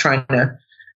way. I'm not trying to,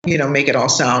 make it all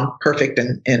sound perfect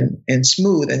and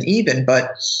smooth and even, but,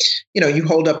 you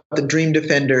hold up the Dream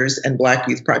Defenders and Black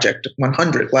Youth Project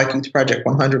 100. Black Youth Project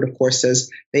 100, of course, says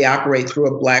they operate through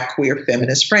a Black queer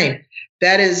feminist frame.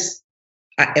 That is,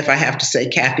 if I have to say,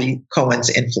 Kathy Cohen's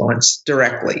influence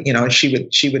directly.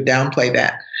 She would downplay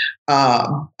that.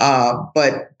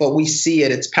 But we see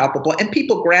it, it's palpable, and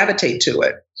people gravitate to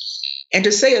it. And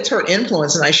to say it's her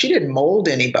influence, and she didn't mold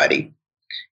anybody,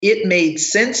 it made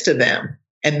sense to them.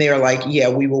 And they're like, yeah,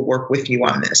 we will work with you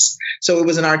on this. So it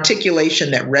was an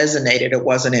articulation that resonated. It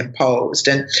wasn't imposed.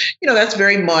 And, that's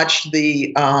very much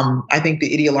I think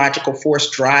the ideological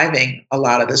force driving a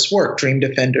lot of this work. Dream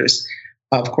Defenders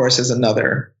of course, is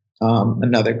another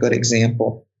good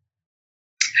example,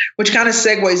 which kind of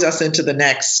segues us into the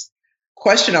next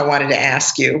question I wanted to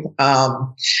ask you.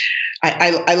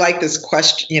 I like this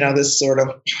question, this sort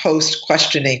of host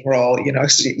questioning role.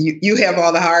 So you have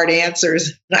all the hard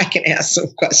answers, and I can ask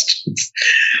some questions.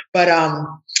 But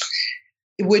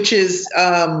which is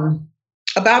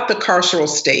about the carceral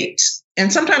state.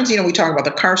 And sometimes, we talk about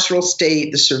the carceral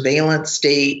state, the surveillance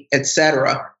state, et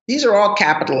cetera. These are all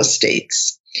capitalist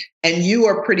states. And you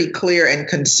are pretty clear and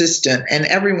consistent, and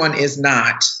everyone is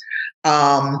not,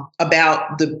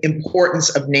 about the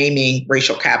importance of naming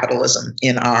racial capitalism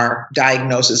in our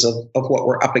diagnosis of what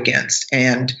we're up against.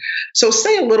 And so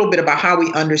say a little bit about how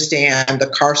we understand the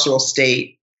carceral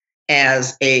state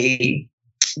as a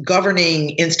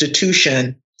governing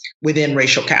institution within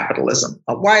racial capitalism.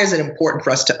 Why is it important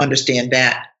for us to understand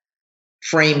that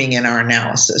framing in our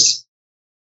analysis?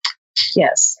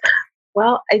 Yes.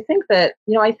 Well, I think that,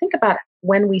 I think about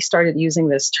when we started using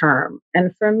this term.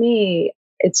 And for me,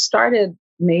 it started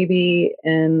maybe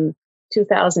in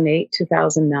 2008,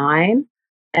 2009.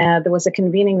 There was a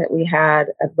convening that we had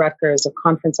at Rutgers, a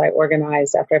conference I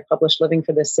organized after I published Living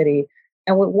for the City.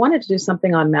 And we wanted to do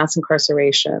something on mass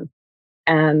incarceration.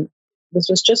 And this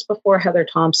was just before Heather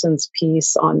Thompson's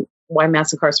piece on why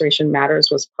mass incarceration matters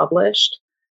was published.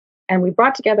 And we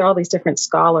brought together all these different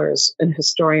scholars and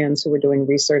historians who were doing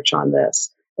research on this.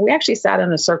 And we actually sat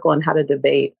in a circle and had a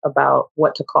debate about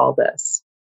what to call this.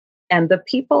 And the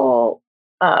people,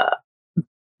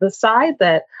 the side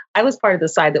that I was part of the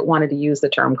side that wanted to use the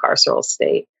term carceral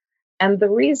state. And the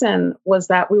reason was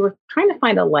that we were trying to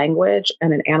find a language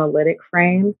and an analytic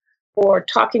frame for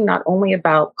talking not only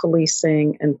about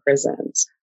policing and prisons.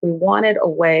 We wanted a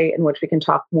way in which we can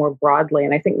talk more broadly.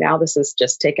 And I think now this is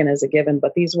just taken as a given,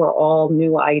 but these were all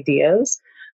new ideas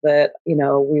that,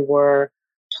 we were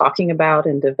talking about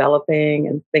and developing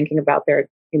and thinking about their,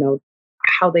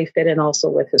 how they fit in also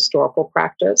with historical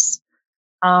practice.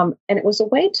 And it was a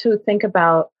way to think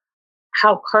about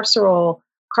how carceral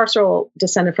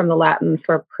descended from the Latin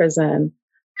for prison,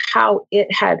 how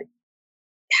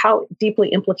deeply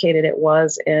implicated it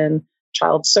was in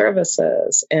child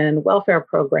services and welfare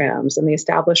programs and the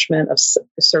establishment of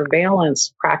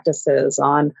surveillance practices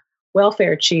on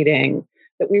welfare cheating,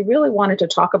 that we really wanted to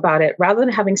talk about it rather than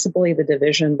having simply the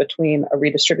division between a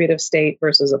redistributive state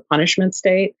versus a punishment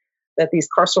state, that these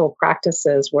carceral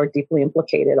practices were deeply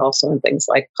implicated also in things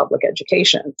like public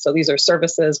education. So these are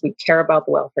services. We care about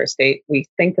the welfare state. We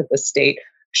think that the state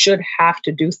should have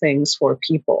to do things for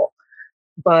people.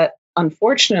 But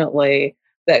unfortunately,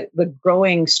 that the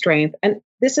growing strength, and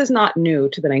this is not new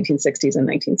to the 1960s and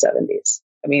 1970s.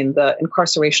 I mean, the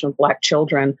incarceration of Black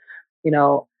children, in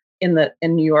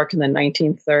New York in the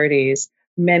 1930s,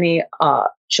 many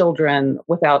children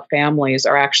without families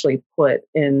are actually put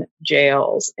in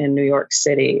jails in New York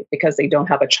City because they don't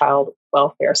have a child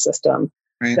welfare system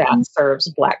that serves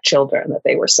Black children, that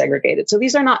they were segregated. So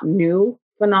these are not new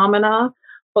phenomena,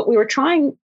 but we were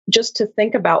trying just to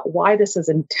think about why this has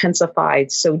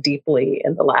intensified so deeply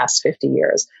in the last 50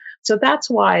 years. So that's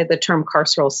why the term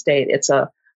carceral state, it's a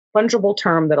fungible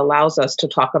term that allows us to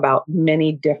talk about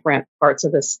many different parts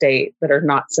of the state that are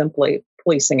not simply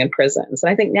policing and prisons.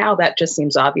 And I think now that just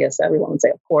seems obvious. Everyone would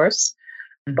say, of course,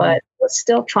 but we're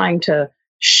still trying to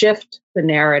shift the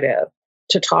narrative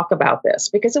to talk about this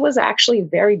because it was actually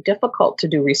very difficult to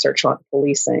do research on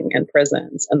policing and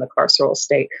prisons and the carceral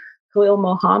state. Khalil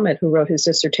Mohammed, who wrote his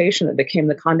dissertation that became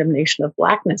The Condemnation of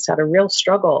Blackness, had a real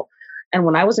struggle. And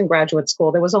when I was in graduate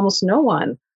school, there was almost no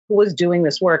one who was doing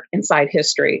this work inside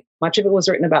history. Much of it was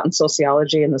written about in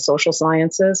sociology and the social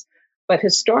sciences. But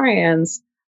historians,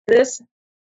 this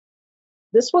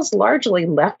was largely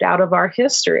left out of our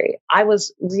history. I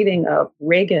was reading a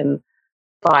Reagan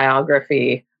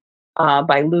biography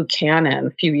by Lou Cannon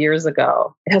a few years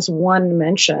ago. It has one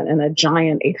mention in a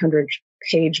giant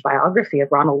 800-page biography of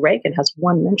Ronald Reagan, has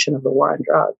one mention of the war on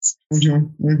drugs.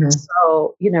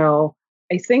 So,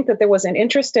 I think that there was an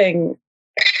interesting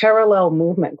parallel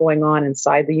movement going on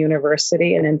inside the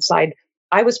university and inside.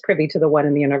 I was privy to the one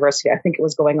in the university. I think it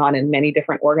was going on in many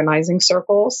different organizing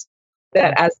circles,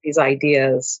 that as these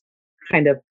ideas kind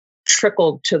of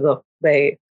trickled to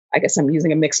I guess I'm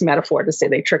using a mixed metaphor to say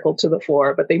they trickled to the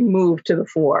fore, but they moved to the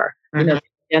fore,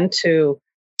 into,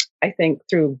 I think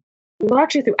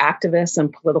largely through activists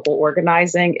and political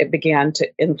organizing, it began to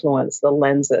influence the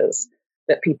lenses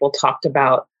that people talked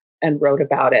about and wrote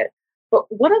about it. But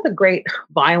one of the great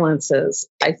violences,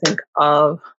 I think,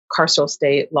 of carceral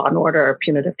state, law and order,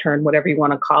 punitive turn, whatever you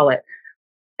want to call it,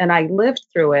 and I lived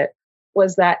through it,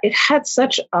 was that it had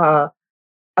such a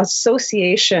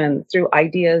association through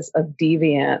ideas of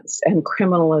deviance and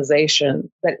criminalization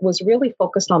that was really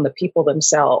focused on the people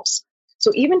themselves.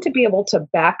 So even to be able to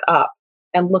back up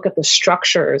and look at the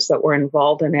structures that were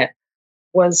involved in it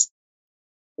was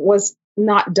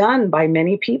not done by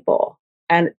many people.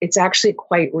 And it's actually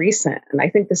quite recent. And I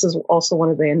think this is also one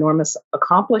of the enormous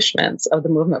accomplishments of the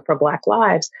movement for Black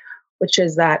Lives, which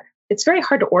is that it's very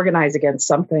hard to organize against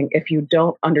something if you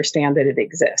don't understand that it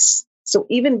exists. So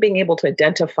even being able to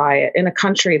identify it in a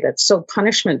country that's so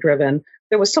punishment driven,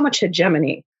 there was so much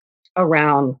hegemony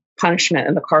around punishment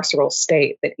in the carceral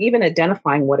state that even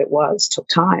identifying what it was took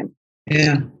time.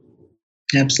 Yeah,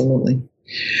 absolutely.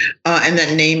 And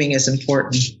that naming is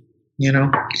important.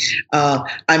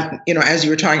 As you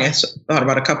were talking, I thought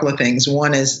about a couple of things.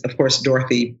 One is, of course,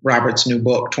 Dorothy Roberts' new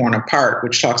book, Torn Apart,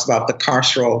 which talks about the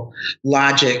carceral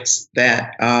logics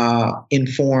that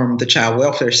inform the child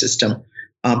welfare system.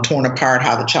 Torn Apart,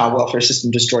 how the child welfare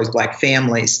system destroys Black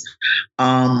families.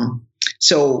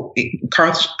 So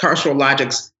carceral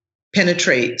logics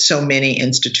penetrate so many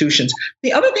institutions.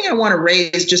 The other thing I want to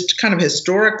raise, just kind of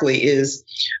historically, is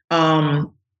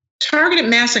targeted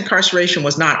mass incarceration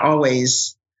was not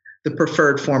always the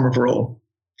preferred form of rule,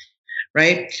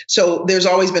 right? So there's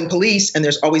always been police, and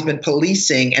there's always been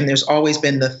policing, and there's always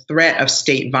been the threat of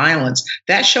state violence.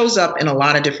 That shows up in a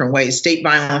lot of different ways, state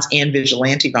violence and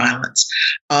vigilante violence.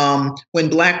 When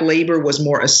Black labor was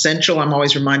more essential, I'm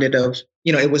always reminded of,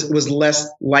 it was less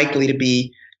likely to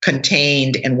be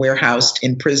contained and warehoused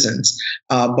in prisons,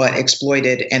 but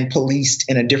exploited and policed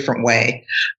in a different way.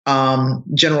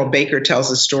 General Baker tells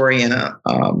a story in a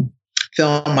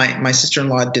film. My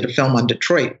sister-in-law did a film on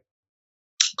Detroit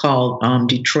called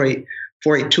Detroit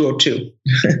 48202.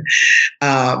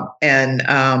 And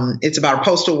it's about a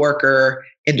postal worker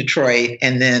in Detroit.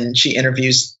 And then she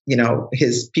interviews,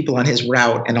 his people on his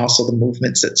route and also the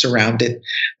movements that surrounded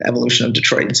the evolution of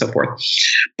Detroit and so forth.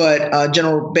 But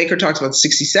General Baker talks about the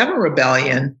 67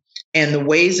 rebellion and the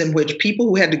ways in which people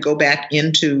who had to go back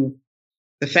into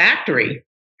the factory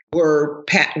were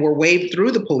waved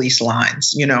through the police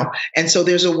lines, And so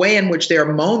there's a way in which there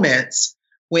are moments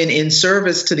when, in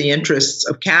service to the interests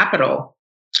of capital,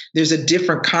 there's a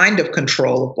different kind of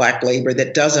control of Black labor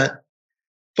that doesn't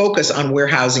focus on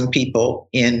warehousing people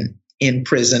in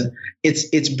prison.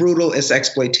 It's brutal, it's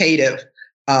exploitative,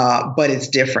 but it's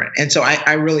different. And so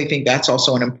I really think that's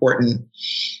also an important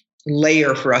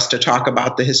layer for us to talk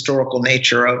about the historical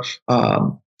nature of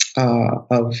the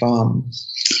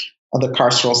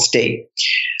carceral state.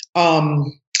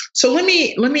 So let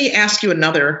me ask you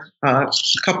another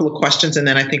couple of questions, and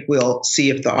then I think we'll see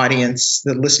if the audience,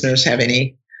 the listeners, have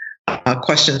any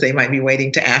questions they might be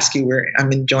waiting to ask you.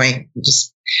 I'm enjoying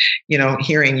just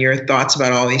hearing your thoughts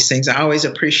about all these things. I always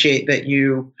appreciate that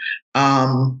you're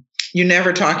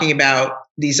never talking about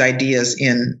these ideas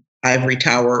in ivory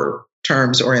tower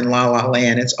terms or in La La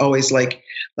Land. It's always like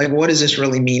what does this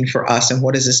really mean for us, and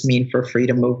what does this mean for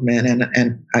freedom movement?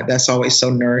 And that's always so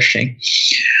nourishing.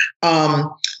 I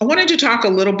wanted to talk a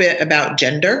little bit about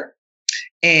gender,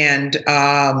 and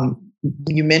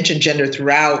you mentioned gender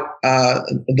throughout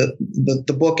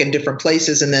the book in different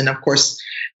places, and then of course,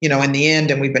 in the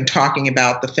end, and we've been talking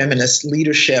about the feminist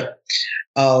leadership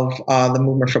of the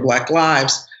Movement for Black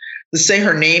Lives. The Say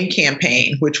Her Name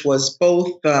campaign, which was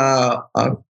both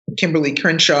Kimberly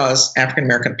Crenshaw's African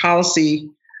American Policy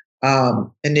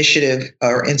Initiative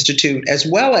or Institute, as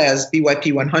well as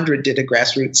BYP 100 did a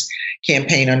grassroots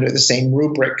campaign under the same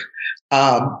rubric.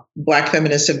 Black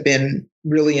feminists have been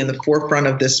really in the forefront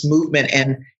of this movement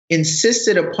and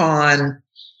insisted upon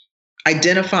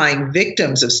identifying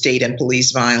victims of state and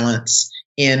police violence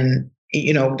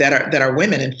that are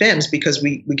women and femmes, because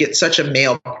we get such a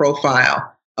male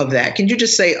profile of that. Can you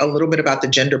just say a little bit about the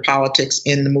gender politics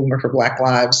in the Movement for Black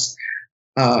Lives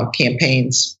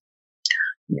campaigns?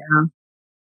 Yeah.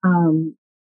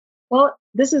 Well,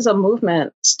 this is a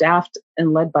movement staffed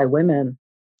and led by women,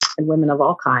 and women of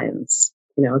all kinds,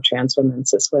 trans women,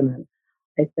 cis women.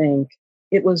 I think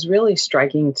it was really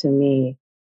striking to me,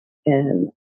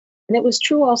 and it was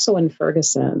true also in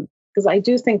Ferguson, because I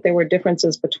do think there were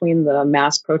differences between the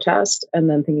mass protest and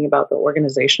then thinking about the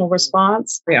organizational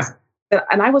response. Yeah.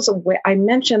 And I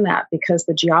mentioned that because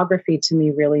the geography to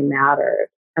me really mattered.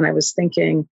 And I was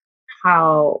thinking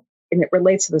how, and it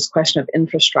relates to this question of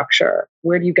infrastructure.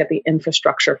 Where do you get the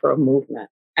infrastructure for a movement?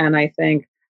 And I think,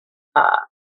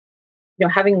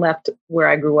 having left where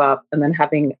I grew up and then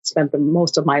having spent the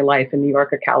most of my life in New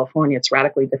York or California, it's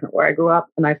radically different where I grew up.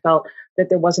 And I felt that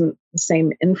there wasn't the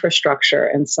same infrastructure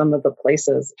in some of the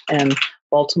places in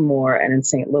Baltimore and in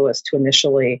St. Louis to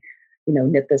initially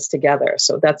knit this together.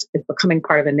 So it's becoming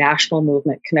part of a national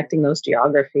movement. Connecting those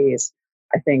geographies,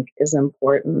 I think, is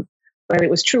important. But it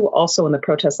was true also in the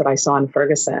protests that I saw in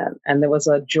Ferguson. And there was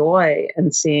a joy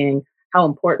in seeing how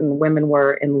important women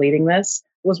were in leading this.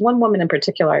 There was one woman in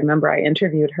particular, I remember I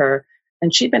interviewed her,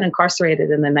 and she'd been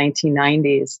incarcerated in the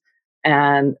 1990s.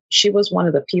 And she was one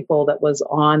of the people that was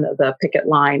on the picket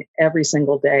line every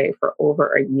single day for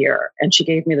over a year. And she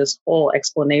gave me this whole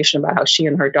explanation about how she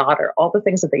and her daughter, all the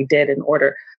things that they did in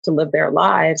order to live their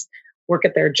lives, work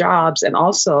at their jobs, and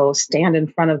also stand in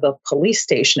front of the police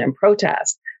station and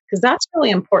protest. Because that's really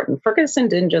important. Ferguson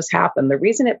didn't just happen. The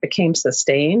reason it became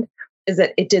sustained is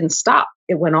that it didn't stop.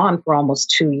 It went on for almost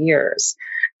 2 years.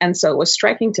 And so it was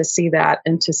striking to see that,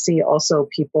 and to see also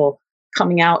people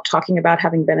coming out, talking about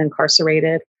having been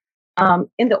incarcerated.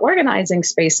 In the organizing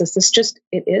spaces,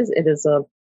 it is a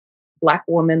Black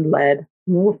woman-led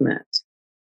movement.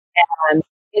 And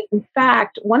in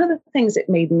fact, one of the things it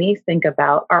made me think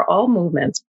about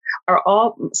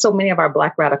so many of our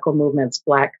Black radical movements,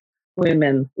 Black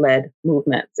women-led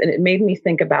movements. And it made me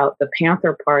think about the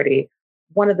Panther Party.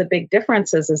 One of the big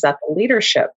differences is that the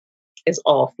leadership is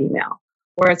all female.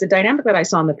 Whereas the dynamic that I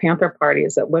saw in the Panther Party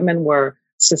is that women were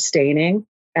sustaining.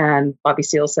 And Bobby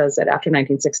Seale says that after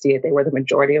 1968, they were the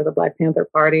majority of the Black Panther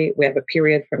Party. We have a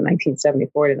period from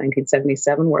 1974 to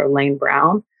 1977 where Elaine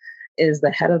Brown is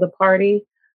the head of the party.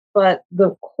 But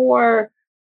the core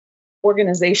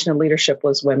organization and leadership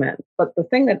was women. But the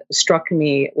thing that struck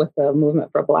me with the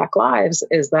movement for Black Lives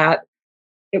is that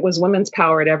it was women's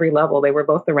power at every level. They were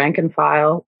both the rank and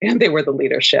file, and they were the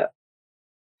leadership.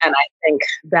 And I think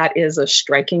that is a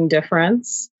striking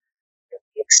difference.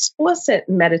 Explicit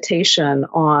meditation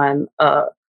on a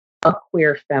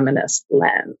queer feminist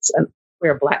lens, a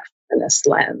queer Black feminist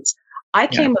lens. I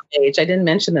came of age, I didn't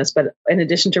mention this, but in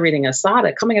addition to reading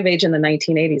Assata, coming of age in the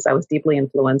 1980s, I was deeply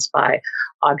influenced by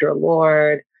Audre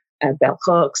Lorde and Bell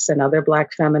Hooks and other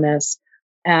Black feminists.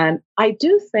 And I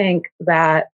do think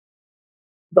that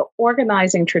the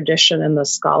organizing tradition and the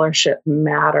scholarship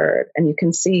mattered. And you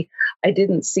can see, I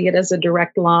didn't see it as a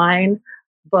direct line,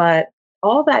 but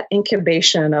all that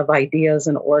incubation of ideas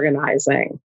and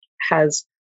organizing has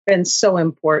been so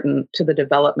important to the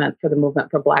development for the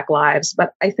movement for Black lives.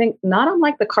 But I think not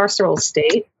unlike the carceral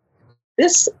state,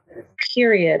 this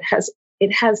period has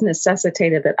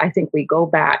necessitated that I think we go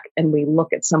back and we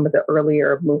look at some of the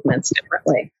earlier movements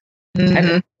differently. Mm-hmm. I've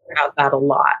thought about that a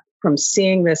lot from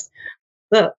seeing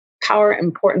the power and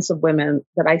importance of women,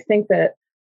 that I think that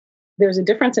there's a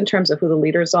difference in terms of who the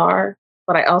leaders are.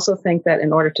 But I also think that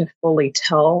in order to fully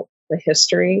tell the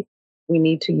history, we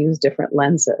need to use different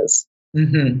lenses.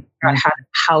 Mm-hmm.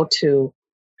 How to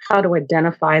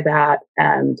identify that,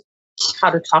 and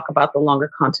how to talk about the longer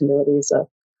continuities of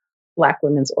Black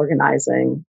women's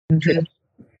organizing.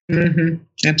 Mm-hmm. Mm-hmm.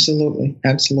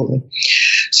 Absolutely.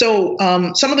 So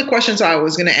some of the questions I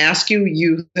was going to ask you,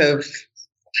 you have,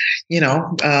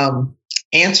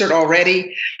 answered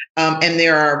already. And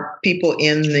there are people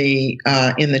in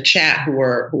the chat who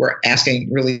are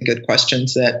asking really good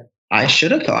questions that I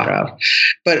should have thought of.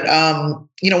 But,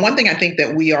 one thing I think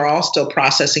that we are all still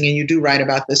processing, and you do write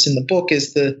about this in the book,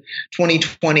 is the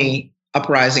 2020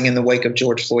 uprising in the wake of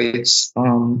George Floyd's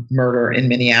murder in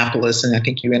Minneapolis. And I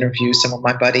think you interviewed some of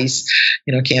my buddies,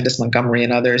 Candace Montgomery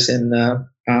and others in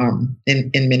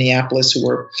Minneapolis who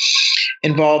were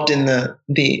involved in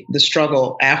the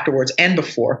struggle afterwards and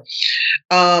before.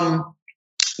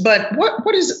 But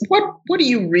what do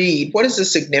you read? What is the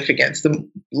significance? The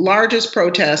largest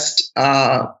protest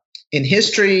in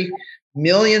history,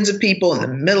 millions of people in the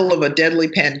middle of a deadly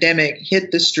pandemic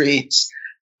hit the streets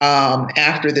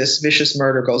after this vicious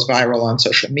murder goes viral on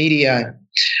social media.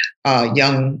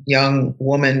 Young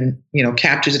woman,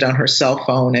 captures it on her cell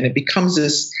phone, and it becomes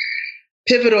this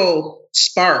pivotal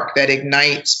spark that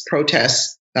ignites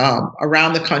protests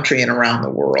around the country and around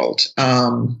the world.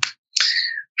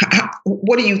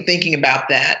 What are you thinking about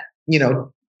that,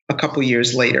 a couple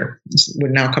years later? We're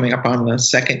now coming up on the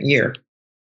second year.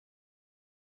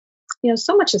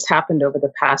 So much has happened over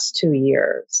the past 2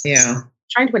 years. Yeah.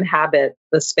 Trying to inhabit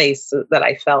the space that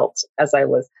I felt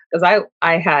because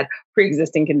I had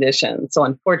pre-existing conditions. So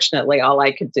unfortunately, all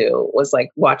I could do was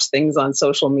watch things on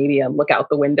social media and look out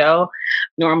the window.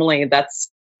 Normally that's,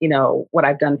 what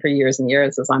I've done for years and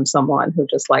years is I'm someone who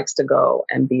just likes to go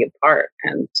and be a part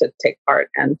and to take part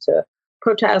and to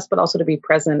protest, but also to be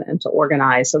present and to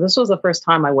organize. So this was the first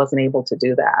time I wasn't able to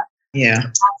do that. Yeah. In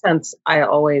that sense, I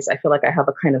feel like I have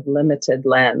a kind of limited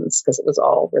lens because it was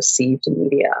all received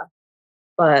media.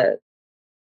 But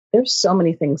there's so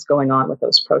many things going on with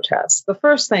those protests. The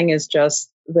first thing is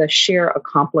just the sheer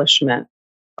accomplishment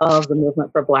of the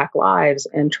movement for Black Lives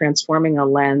and transforming a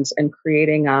lens and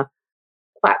creating a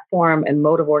platform and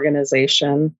mode of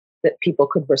organization that people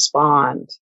could respond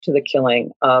to the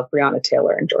killing of Breonna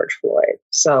Taylor and George Floyd.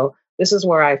 So this is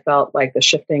where I felt like the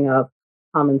shifting of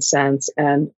common sense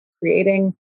and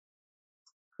creating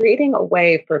a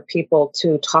way for people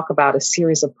to talk about a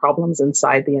series of problems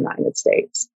inside the United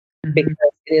States. Mm-hmm. Because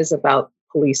it is about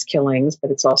police killings, but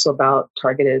it's also about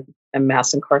targeted and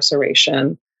mass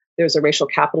incarceration. There's a racial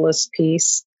capitalist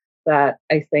piece that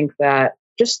I think that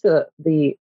just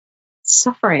the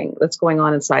suffering that's going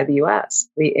on inside the US,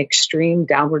 the extreme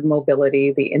downward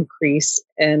mobility, the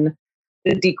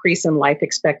decrease in life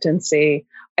expectancy.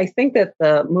 I think that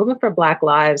the movement for Black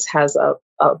Lives has a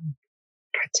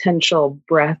potential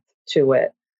breadth to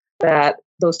it, that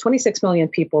those 26 million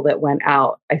people that went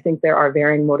out, I think there are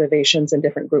varying motivations in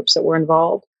different groups that were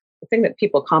involved. The thing that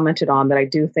people commented on that I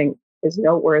do think is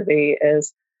noteworthy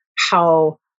is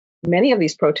how many of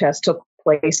these protests took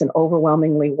place in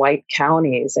overwhelmingly white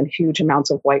counties and huge amounts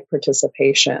of white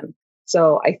participation.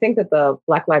 So I think that the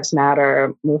Black Lives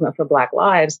Matter movement for Black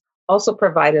Lives also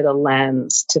provided a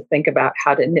lens to think about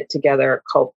how to knit together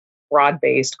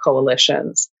broad-based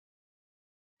coalitions.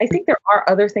 I think there are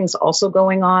other things also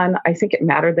going on. I think it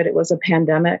mattered that it was a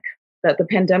pandemic, that the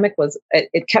pandemic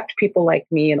it kept people like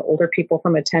me and older people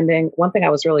from attending. One thing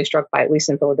I was really struck by, at least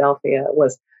in Philadelphia,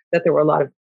 was that there were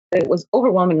it was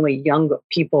overwhelmingly young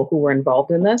people who were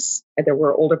involved in this. And there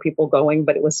were older people going,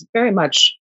 but it was very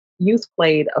much youth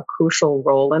played a crucial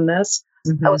role in this.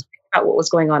 Mm-hmm. I was thinking about what was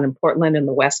going on in Portland and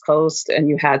the West Coast, and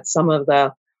you had some of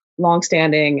the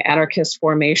longstanding anarchist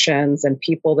formations and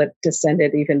people that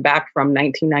descended even back from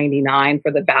 1999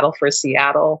 for the Battle for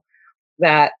Seattle,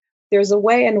 that there's a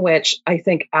way in which I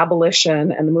think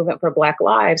abolition and the movement for Black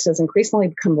Lives has increasingly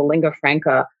become the lingua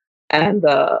franca and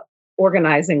the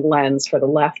organizing lens for the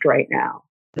left right now.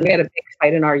 We had a big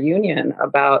fight in our union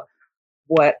about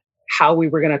how we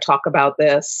were going to talk about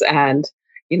this and,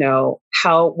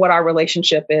 what our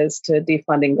relationship is to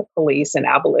defunding the police and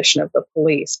abolition of the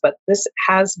police. But this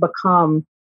has become,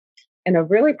 in a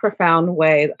really profound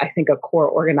way, I think, a core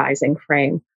organizing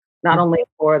frame, not only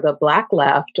for the Black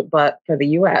left, but for the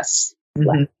U.S.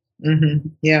 left. Mm-hmm.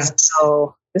 Yeah.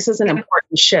 So this is an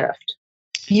important shift.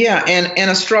 Yeah, and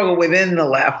a struggle within the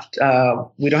left.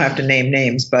 We don't have to name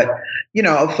names, but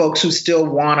of folks who still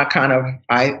want a kind of,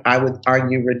 I would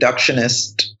argue,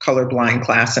 reductionist, colorblind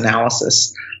class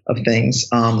analysis of things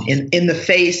in the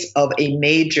face of a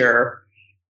major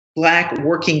Black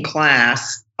working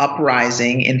class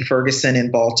uprising in Ferguson,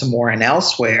 in Baltimore, and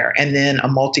elsewhere, and then a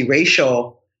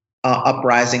multiracial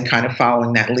uprising kind of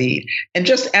following that lead. And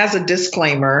just as a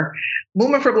disclaimer,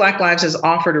 Movement for Black Lives has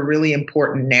offered a really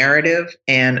important narrative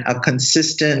and a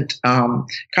consistent kind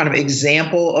of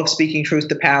example of speaking truth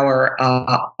to power,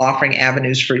 offering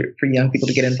avenues for young people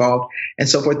to get involved and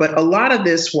so forth. But a lot of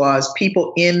this was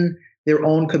people in their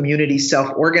own community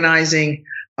self-organizing.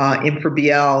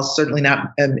 InfraBL, certainly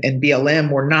not, and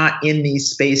BLM were not in these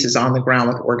spaces on the ground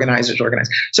with organizers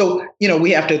organized. So,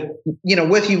 we have to,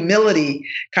 with humility,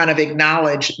 kind of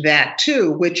acknowledge that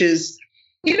too, which is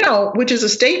a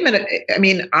statement. I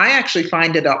mean, I actually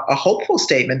find it a hopeful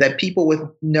statement that people with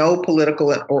no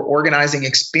political or organizing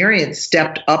experience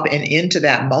stepped up and into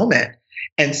that moment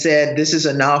and said, this is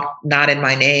enough, not in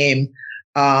my name.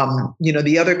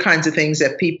 The other kinds of things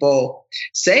that people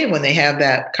say when they have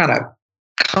that kind of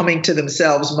coming to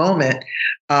themselves moment.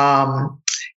 And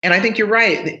I think you're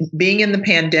right. Being in the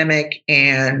pandemic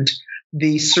and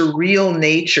the surreal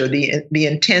nature, the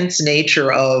intense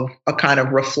nature of a kind of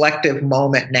reflective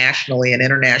moment nationally and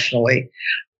internationally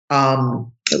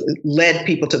led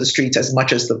people to the streets as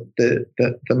much as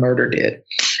the murder did.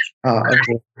 Of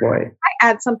George Floyd. I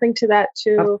add something to that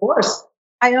too. Of course.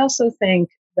 I also think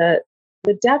that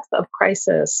the depth of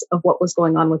crisis of what was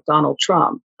going on with Donald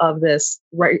Trump, of this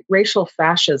racial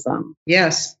fascism.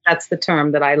 Yes. That's the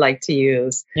term that I like to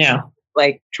use. Yeah.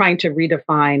 Like trying to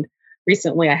redefine.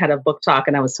 Recently, I had a book talk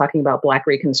and I was talking about Black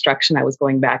Reconstruction. I was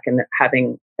going back and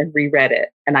reread it.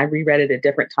 And I reread it at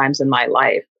different times in my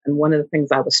life. And one of the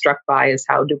things I was struck by is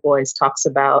how Du Bois talks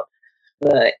about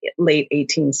the late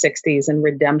 1860s and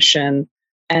redemption.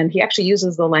 And he actually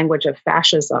uses the language of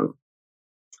fascism.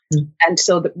 And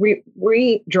so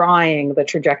redrawing the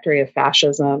trajectory of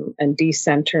fascism and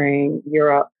decentering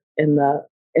Europe in the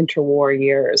interwar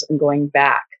years and going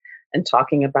back and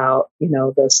talking about,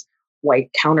 this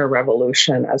white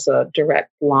counter-revolution as a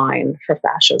direct line for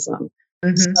fascism.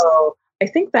 Mm-hmm. So I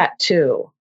think that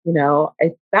too,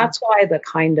 that's why the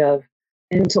kind of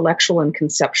intellectual and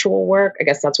conceptual work, I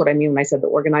guess that's what I mean when I said the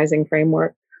organizing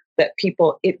framework, that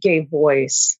it gave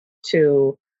voice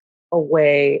to a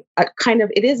way,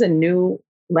 it is a new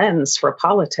lens for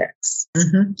politics.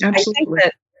 Mm-hmm. I think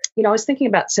that, I was thinking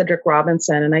about Cedric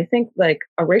Robinson, and I think like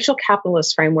a racial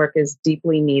capitalist framework is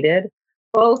deeply needed,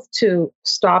 both to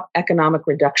stop economic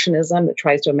reductionism that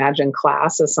tries to imagine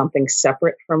class as something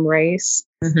separate from race,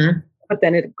 but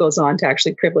then it goes on to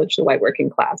actually privilege the white working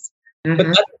class. But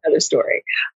that's another story.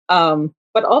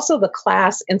 But also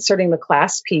inserting the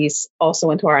class piece also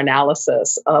into our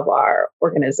analysis of our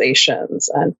organizations,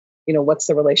 and what's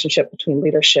the relationship between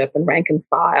leadership and rank and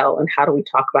file, and how do we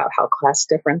talk about how class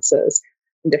differences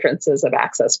of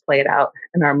access played out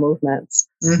in our movements.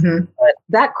 But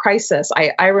that crisis,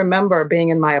 I remember being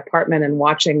in my apartment and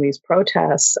watching these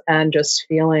protests and just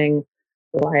feeling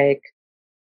like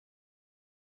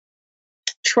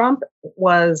Trump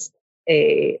was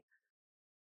a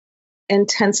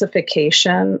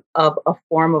intensification of a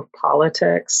form of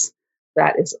politics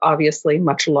that is obviously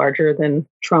much larger than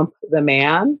Trump the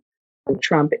man, and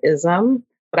Trumpism.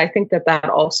 But I think that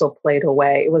also played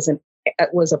away.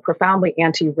 It was a profoundly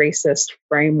anti-racist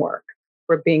framework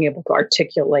for being able to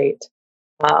articulate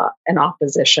an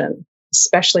opposition,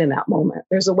 especially in that moment.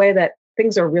 There's a way that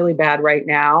things are really bad right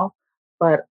now,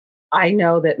 but I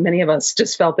know that many of us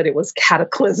just felt that it was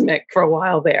cataclysmic for a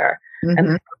while there, and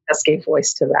the protest gave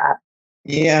voice to that.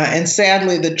 Yeah, and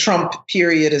sadly, the Trump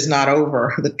period is not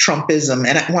over, the Trumpism.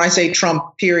 And when I say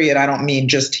Trump period, I don't mean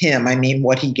just him. I mean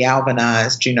what he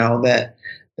galvanized,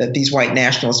 that these white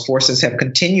nationalist forces have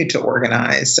continued to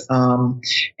organize.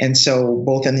 And so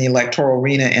both in the electoral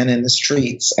arena and in the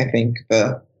streets, I think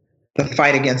the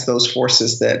fight against those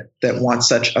forces that want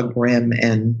such a grim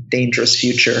and dangerous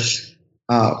future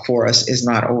for us is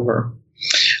not over.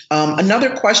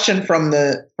 Another question from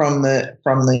the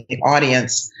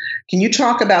audience. Can you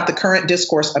talk about the current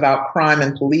discourse about crime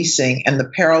and policing and the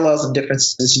parallels and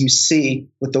differences you see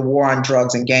with the war on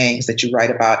drugs and gangs that you write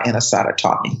about in Assata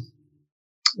Taught Me?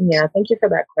 Yeah, thank you for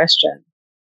that question.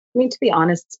 I mean, to be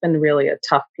honest, it's been really a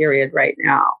tough period right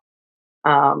now.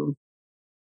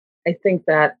 I think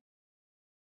that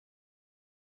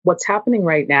what's happening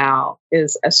right now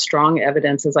is as strong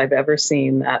evidence as I've ever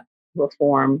seen that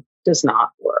reform does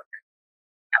not work.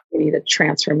 We need a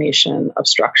transformation of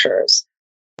structures.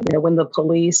 When the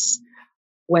police,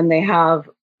 when they have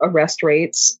arrest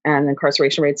rates and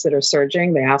incarceration rates that are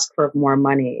surging, they ask for more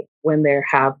money. When they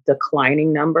have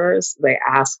declining numbers, they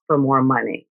ask for more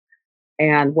money.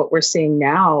 And what we're seeing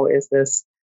now is this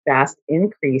vast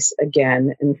increase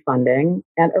again in funding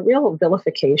and a real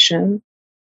vilification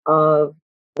of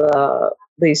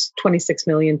these 26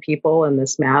 million people in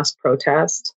this mass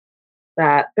protest.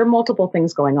 That there are multiple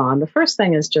things going on. The first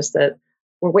thing is just that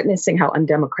we're witnessing how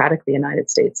undemocratic the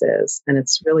United States is, and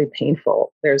it's really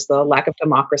painful. There's the lack of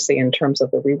democracy in terms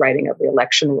of the rewriting of the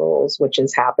election rules, which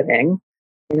is happening,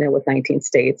 with 19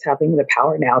 states having the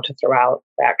power now to throw out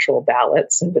the actual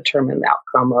ballots and determine the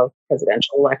outcome of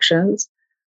presidential elections.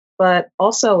 But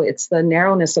also it's the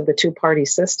narrowness of the two-party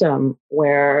system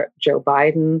where Joe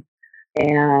Biden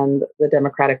and the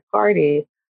Democratic Party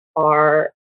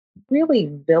are really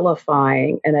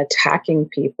vilifying and attacking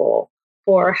people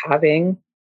for having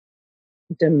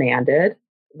demanded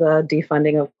the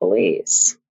defunding of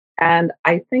police. And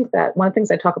I think that one of the things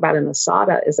I talk about in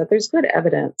Assata is that there's good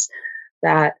evidence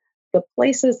that the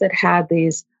places that had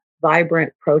these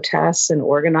vibrant protests and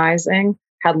organizing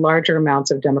had larger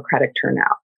amounts of democratic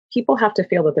turnout. People have to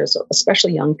feel that there's,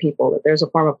 especially young people, that there's a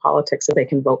form of politics that they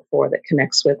can vote for that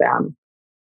connects with them.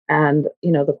 And,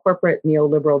 the corporate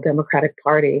neoliberal Democratic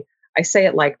Party, I say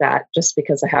it like that just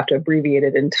because I have to abbreviate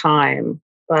it in time.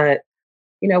 But,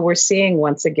 we're seeing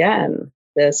once again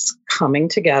this coming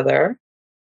together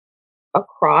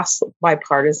across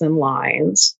bipartisan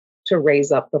lines to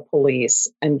raise up the police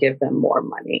and give them more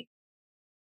money.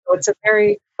 So it's a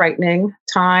very frightening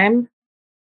time.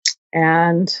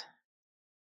 And,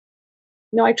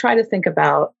 I try to think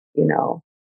about,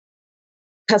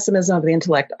 pessimism of the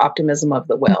intellect, optimism of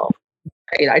the will.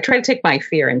 I try to take my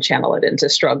fear and channel it into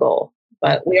struggle,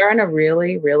 but we are in a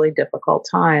really, really difficult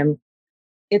time.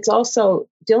 It's also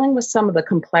dealing with some of the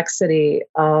complexity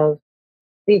of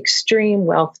the extreme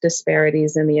wealth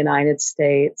disparities in the United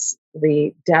States,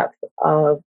 the depth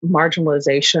of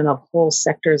marginalization of whole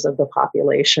sectors of the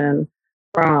population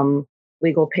from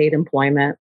legal paid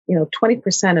employment.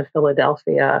 20% of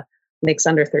Philadelphia makes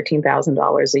under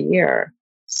 $13,000 a year.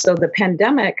 So the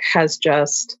pandemic has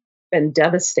just been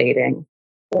devastating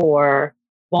for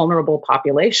vulnerable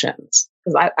populations.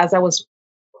 Because as I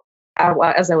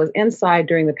was inside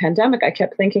during the pandemic, I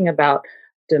kept thinking about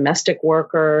domestic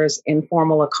workers,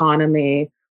 informal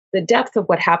economy, the depth of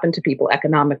what happened to people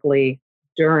economically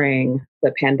during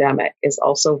the pandemic is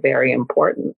also very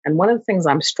important. And one of the things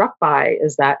I'm struck by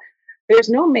is that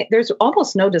there's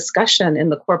almost no discussion in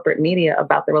the corporate media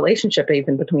about the relationship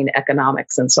even between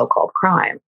economics and so-called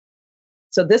crime.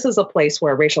 So this is a place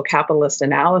where racial capitalist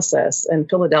analysis in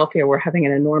Philadelphia, we're having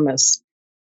an enormous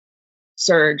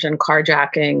surge in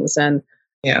carjackings and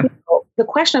the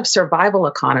question of survival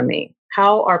economy.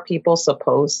 How are people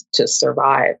supposed to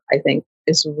survive? I think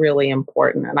is really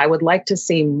important. And I would like to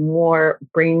see more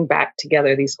bringing back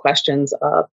together these questions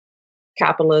of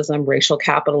capitalism, racial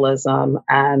capitalism.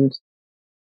 And,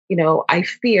 I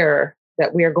fear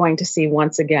that we are going to see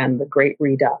once again the great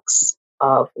redux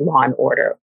of law and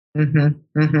order.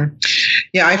 Mm-hmm, mm-hmm.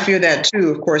 Yeah, I fear that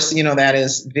too. Of course, that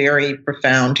is very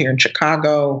profound here in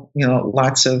Chicago.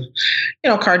 Lots of,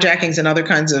 carjackings and other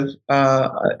kinds of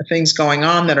things going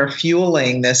on that are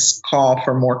fueling this call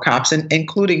for more cops, and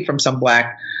including from some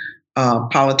Black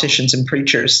politicians and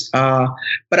preachers. But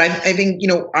I think,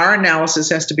 our analysis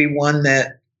has to be one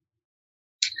that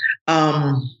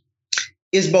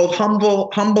is both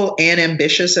humble and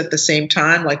ambitious at the same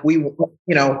time. Like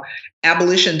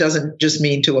abolition doesn't just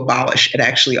mean to abolish. It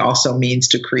actually also means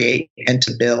to create and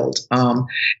to build.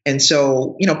 And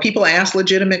so, people ask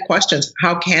legitimate questions.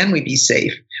 How can we be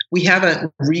safe? We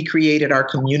haven't recreated our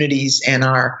communities and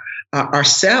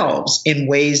ourselves in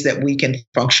ways that we can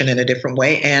function in a different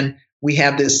way. And we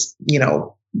have this,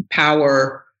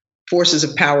 forces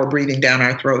of power breathing down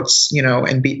our throats,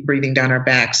 and breathing down our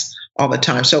backs all the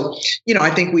time. So, I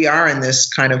think we are in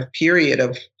this kind of period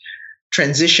of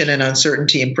transition and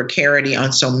uncertainty and precarity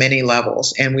on so many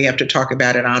levels. And we have to talk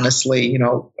about it honestly.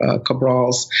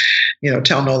 Cabral's,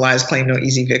 tell no lies, claim no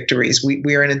easy victories.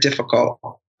 We are in a difficult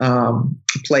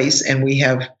place, and we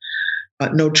have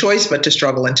no choice but to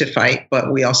struggle and to fight.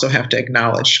 But we also have to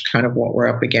acknowledge kind of what we're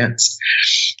up against.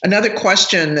 Another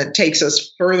question that takes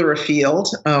us further afield.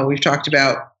 We've talked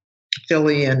about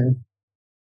Philly and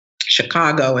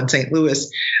Chicago and St. Louis.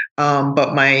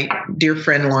 But my dear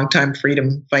friend, longtime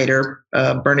freedom fighter,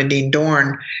 Bernardine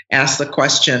Dohrn, asked the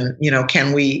question,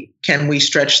 can we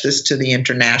stretch this to the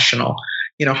international?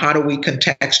 How do we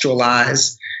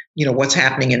contextualize, what's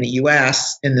happening in the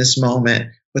U.S. in this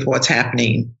moment with what's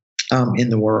happening in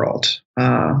the world?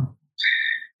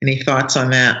 Any thoughts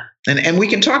on that? And we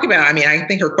can talk about, I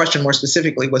think her question more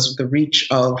specifically was the reach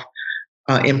of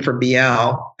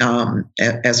M4BL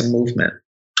as a movement.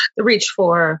 The reach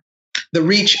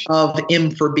of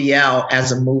M4BL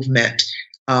as a movement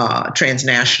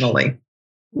transnationally.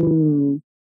 And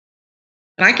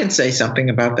I can say something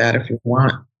about that if you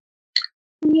want.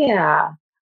 Yeah.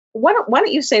 Why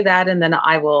don't you say that, and then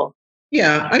I will.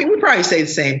 Yeah, we probably say the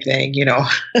same thing,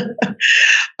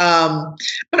 But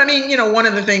one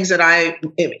of the things that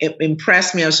it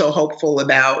impressed me, I was so hopeful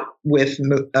about with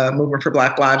Movement for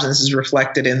Black Lives, and this is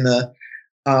reflected in the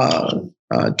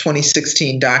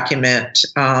 2016 document,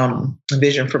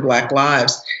 Vision for Black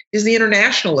Lives, is the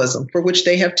internationalism for which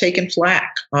they have taken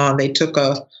flack. They took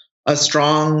a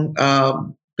strong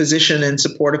position in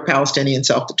support of Palestinian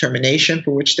self-determination,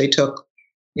 for which they took,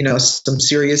 some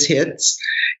serious hits.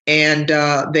 And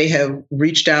they have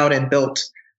reached out and built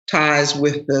ties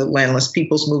with the Landless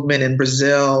Peoples Movement in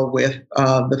Brazil, with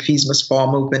the FISMA's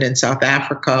Fall movement in South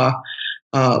Africa,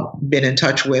 been in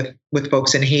touch with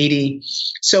folks in Haiti.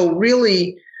 So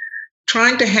really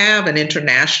trying to have an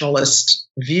internationalist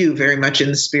view, very much in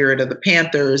the spirit of the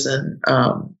Panthers and,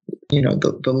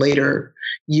 the later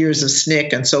years of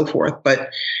SNCC and so forth, but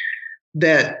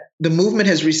that the movement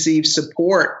has received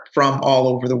support from all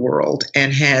over the world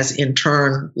and has in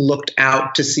turn looked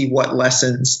out to see what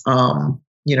lessons,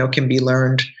 can be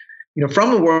learned,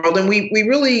 from the world. And we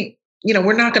really,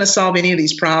 we're not going to solve any of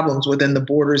these problems within the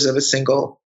borders of a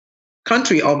single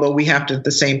country, although we have to at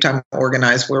the same time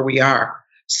organize where we are.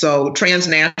 So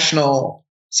transnational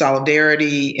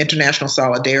solidarity, international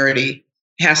solidarity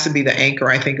has to be the anchor,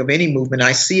 I think, of any movement.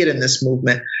 I see it in this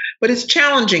movement, but it's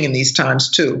challenging in these times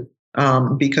too,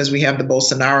 because we have the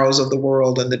Bolsonaros of the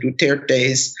world and the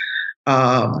Dutertes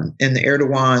and the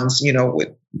Erdogans, with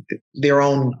their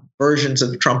own versions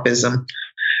of Trumpism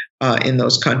in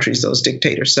those countries, those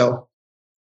dictators. So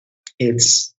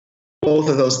it's both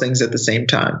of those things at the same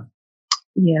time.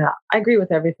 Yeah, I agree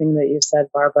with everything that you said,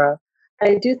 Barbara.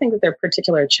 I do think that there are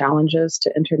particular challenges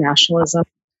to internationalism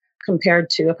compared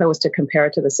to, if I was to compare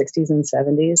it to the 60s and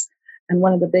 70s. And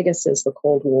one of the biggest is the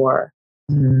Cold War.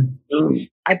 Mm-hmm.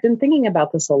 I've been thinking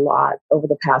about this a lot over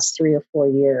the past 3 or 4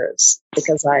 years,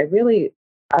 because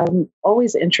I'm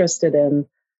always interested in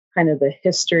kind of the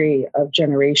history of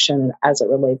generation as it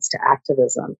relates to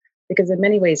activism, because in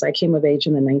many ways I came of age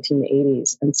in the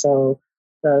 1980s. And so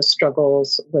the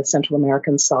struggles with Central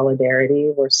American solidarity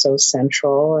were so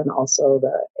central, and also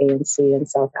the ANC in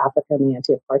South Africa and the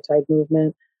anti-apartheid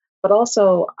movement. But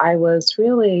also, I was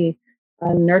really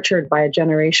nurtured by a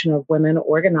generation of women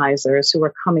organizers who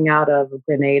were coming out of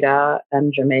Grenada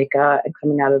and Jamaica and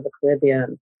coming out of the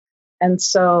Caribbean. And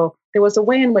so there was a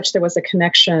way in which there was a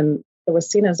connection that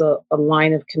was seen as a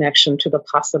line of connection to the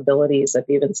possibilities of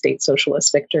even state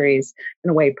socialist victories. In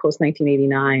a way,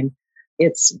 post-1989,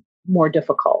 it's more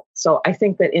difficult. So I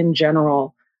think that in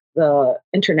general, the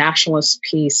internationalist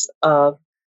piece of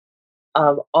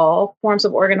all forms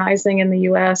of organizing in the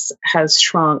U.S. has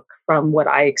shrunk from what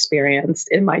I experienced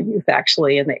in my youth,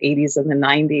 actually, in the 80s and the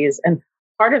 90s. And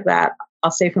part of that,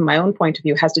 I'll say from my own point of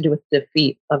view, has to do with the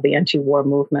defeat of the anti-war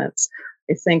movements.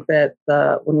 I think that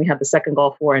when we had the Second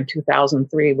Gulf War in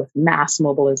 2003 with mass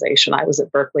mobilization, I was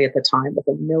at Berkeley at the time with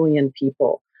 1 million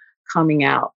people coming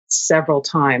out several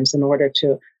times in order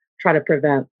to try to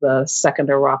prevent the Second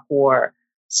Iraq War.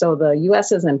 So the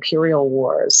U.S.'s imperial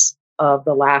wars of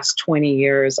the last 20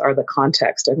 years are the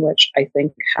context in which I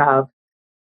think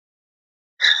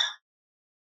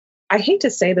I hate to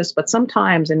say this, but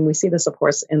sometimes, and we see this, of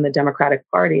course, in the Democratic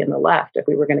Party and the left, if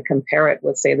we were going to compare it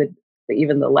with, say,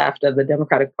 even the left of the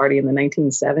Democratic Party in the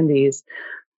 1970s,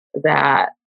 that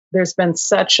there's been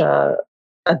such a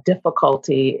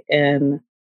difficulty in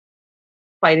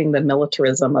fighting the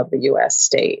militarism of the U.S.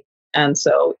 state. And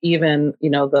so even,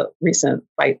 the recent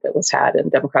fight that was had in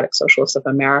Democratic Socialists of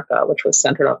America, which was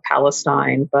centered on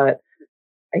Palestine, but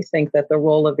I think that the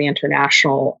role of the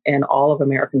international in all of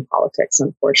American politics,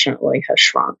 unfortunately, has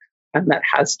shrunk. And that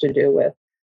has to do with,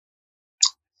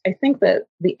 I think that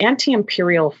the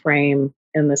anti-imperial frame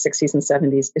in the 60s and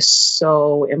 70s is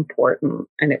so important,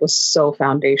 and it was so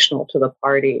foundational to the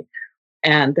party.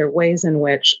 And there are ways in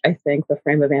which I think the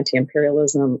frame of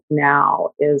anti-imperialism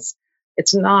now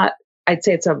it's not, I'd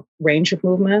say it's a range of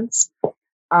movements.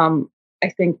 I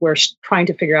think we're trying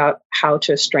to figure out how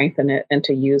to strengthen it and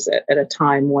to use it at a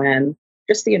time when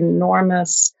just the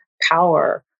enormous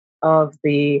power of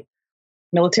the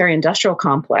military industrial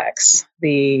complex,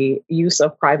 the use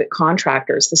of private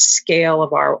contractors, the scale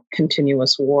of our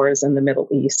continuous wars in the Middle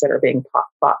East that are being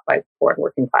fought by poor and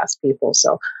working class people.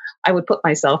 So I would put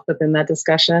myself within that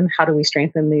discussion. How do we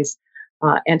strengthen these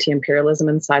anti-imperialism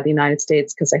inside the United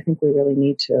States? Because I think we really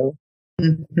need to.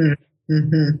 Mm-hmm.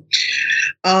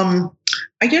 Mm-hmm.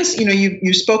 I guess,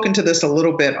 you've spoken to this a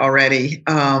little bit already,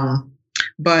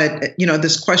 but,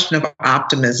 this question of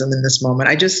optimism in this moment.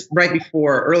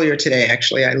 Earlier today,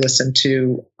 actually, I listened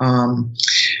to an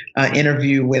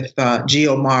interview with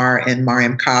Gio Mar and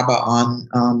Mariam Kaba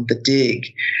on The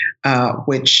Dig,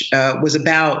 which was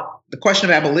about the question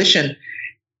of abolition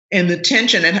and the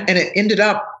tension. And it ended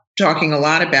up talking a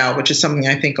lot about, which is something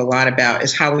I think a lot about,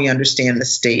 is how we understand the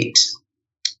state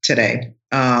today.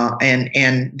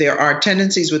 And there are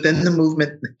tendencies within the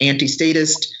movement,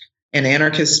 anti-statist and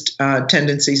anarchist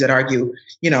tendencies that argue,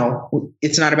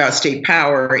 it's not about state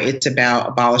power, it's about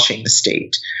abolishing the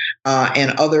state.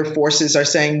 And other forces are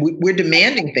saying we're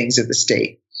demanding things of the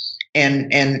state,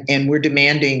 and we're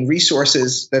demanding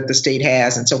resources that the state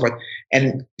has and so forth.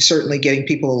 And certainly getting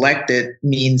people elected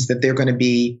means that they're going to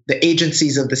be the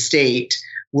agencies of the state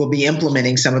will be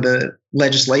implementing some of the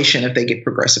legislation if they get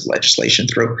progressive legislation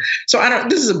through. So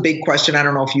this is a big question. I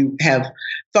don't know if you have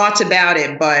thoughts about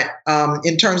it, but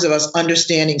in terms of us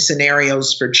understanding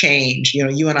scenarios for change,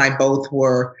 you and I both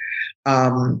were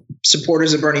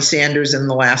supporters of Bernie Sanders in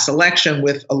the last election,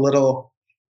 with a little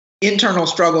internal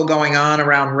struggle going on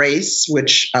around race,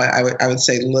 which I would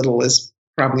say little is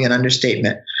probably an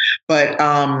understatement. But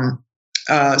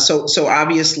so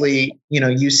obviously,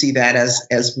 you see that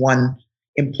as one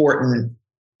important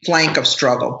flank of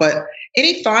struggle. But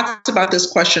any thoughts about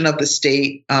this question of the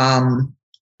state and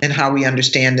how we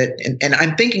understand it? And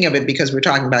I'm thinking of it because we're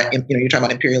talking about, you're talking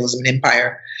about imperialism and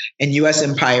empire, and U.S.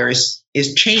 empire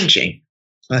is changing,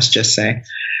 let's just say.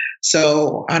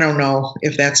 So I don't know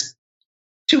if that's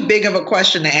too big of a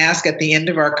question to ask at the end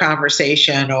of our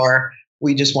conversation, or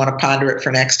we just want to ponder it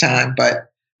for next time.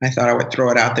 But I thought I would throw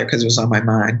it out there because it was on my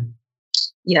mind.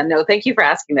 Yeah, no, thank you for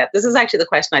asking that. This is actually the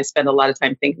question I spend a lot of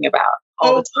time thinking about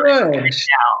all the time right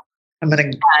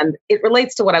now. And it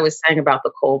relates to what I was saying about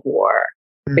the Cold War,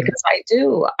 because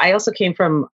I also came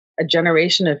from a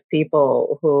generation of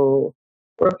people who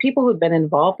were people who'd been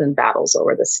involved in battles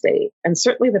over the state. And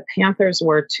certainly the Panthers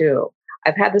were too.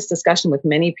 I've had this discussion with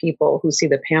many people who see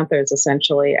the Panthers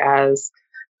essentially as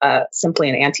simply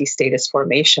an anti-statist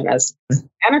formation, as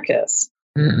anarchists.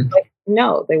 Mm-hmm. But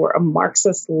no, they were a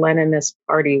Marxist-Leninist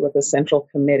party with a central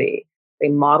committee. They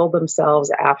modeled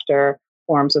themselves after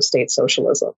forms of state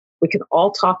socialism. We can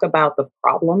all talk about the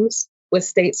problems with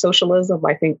state socialism.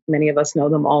 I think many of us know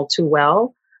them all too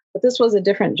well. But this was a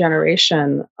different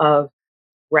generation of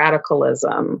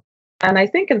radicalism. And I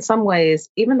think in some ways,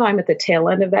 even though I'm at the tail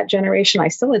end of that generation, I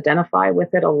still identify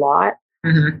with it a lot.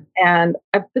 Mm-hmm. And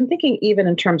I've been thinking even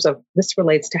in terms of this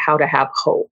relates to how to have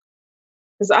hope.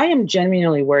 Because I am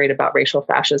genuinely worried about racial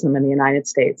fascism in the United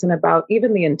States and about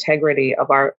even the integrity of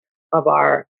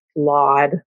our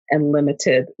flawed and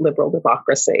limited liberal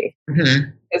democracy.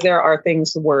 Mm-hmm. Because there are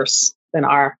things worse than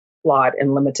our flawed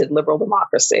and limited liberal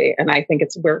democracy. And I think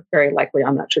we're very likely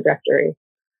on that trajectory.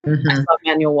 Mm-hmm. I saw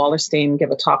Manuel Wallerstein give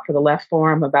a talk for the Left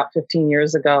Forum about 15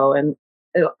 years ago. And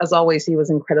as always, he was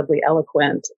incredibly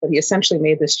eloquent. But he essentially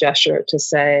made this gesture to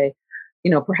say,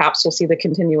 perhaps we'll see the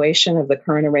continuation of the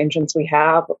current arrangements we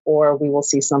have, or we will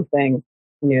see something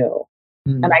new.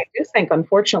 Mm-hmm. And I do think,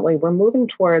 unfortunately, we're moving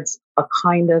towards a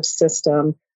kind of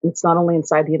system. It's not only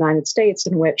inside the United States,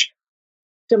 in which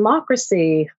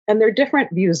democracy, and there are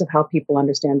different views of how people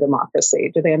understand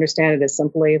democracy. Do they understand it as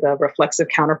simply the reflexive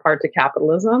counterpart to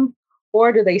capitalism,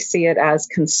 or do they see it as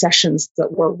concessions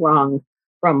that were wrung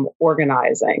from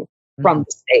organizing from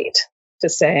the state to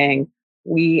saying,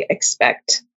 we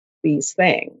expect these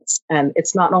things? And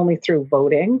it's not only through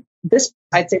voting.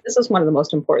 I'd say this is one of the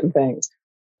most important things.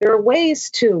 There are ways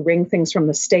to wring things from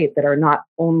the state that are not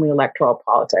only electoral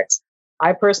politics.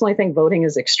 I personally think voting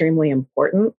is extremely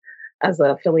important. As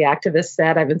a Philly activist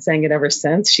said, I've been saying it ever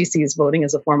since, she sees voting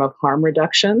as a form of harm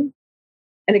reduction.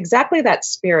 And exactly that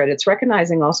spirit, it's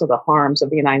recognizing also the harms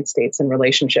of the United States in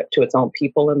relationship to its own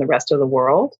people and the rest of the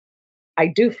world. I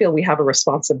do feel we have a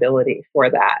responsibility for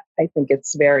that. I think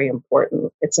it's very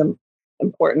important. It's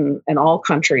important in all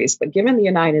countries, but given the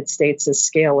United States'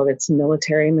 scale of its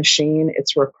military machine,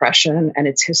 its repression, and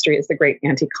its history as the great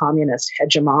anti-communist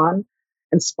hegemon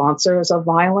and sponsors of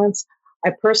violence,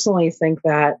 I personally think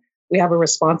that we have a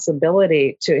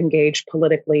responsibility to engage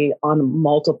politically on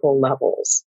multiple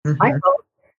levels. Mm-hmm. I vote,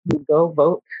 you go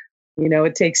vote.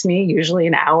 It takes me usually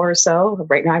an hour or so.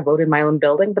 Right now I vote in my own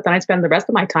building, but then I spend the rest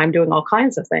of my time doing all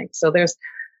kinds of things. So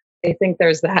I think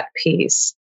there's that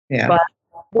piece. Yeah. But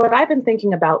what I've been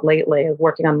thinking about lately,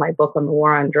 working on my book on the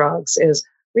war on drugs, is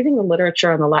reading the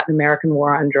literature on the Latin American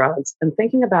war on drugs and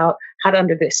thinking about how to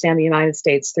understand the United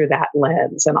States through that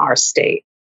lens and our state.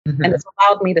 Mm-hmm. And it's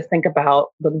allowed me to think about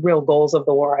the real goals of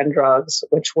the war on drugs,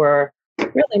 which were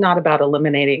really not about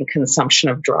eliminating consumption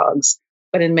of drugs,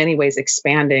 but in many ways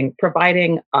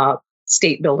providing a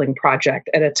state building project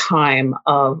at a time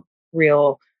of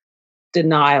real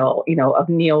denial, of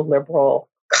neoliberal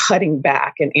cutting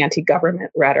back and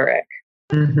anti-government rhetoric.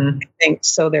 Mm-hmm. I think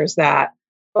so. There's that.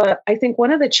 But I think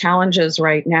one of the challenges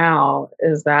right now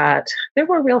is that there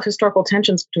were real historical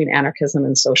tensions between anarchism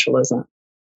and socialism.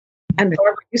 And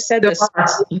Barbara, you said this.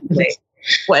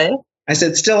 What? I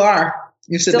said, still are.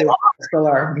 You said they still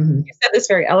are. Mm-hmm. You said this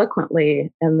very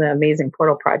eloquently in the Amazing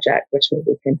Portal Project, which maybe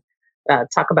we can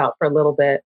talk about for a little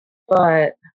bit.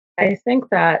 But I think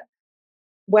that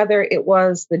whether it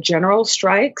was the general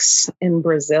strikes in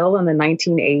Brazil in the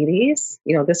 1980s,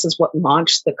 this is what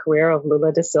launched the career of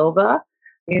Lula da Silva.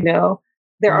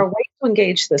 There are ways to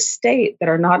engage the state that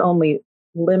are not only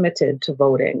limited to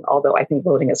voting, although I think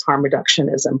voting as harm reduction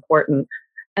is important.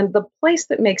 And the place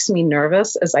that makes me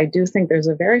nervous is I do think there's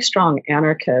a very strong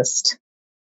anarchist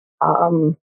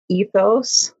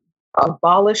ethos,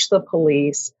 abolish the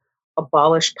police,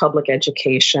 abolish public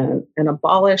education, and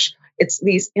it's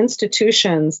these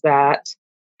institutions that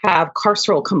have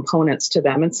carceral components to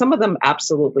them. And some of them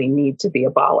absolutely need to be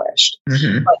abolished.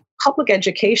 Mm-hmm. But public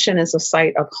education is a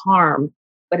site of harm,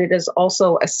 but it is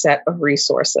also a set of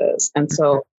resources. And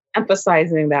so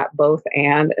emphasizing that both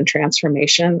and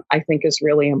transformation, I think, is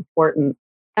really important.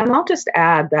 And I'll just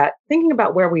add that thinking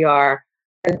about where we are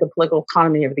as the political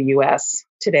economy of the U.S.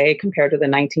 today compared to the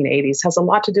 1980s has a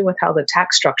lot to do with how the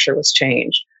tax structure was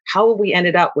changed. How we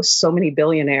ended up with so many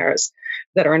billionaires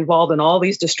that are involved in all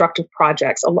these destructive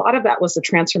projects. A lot of that was the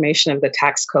transformation of the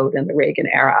tax code in the Reagan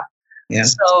era. Yeah.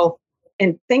 So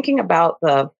in thinking about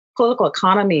the political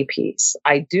economy piece,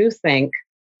 I do think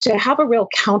to have a real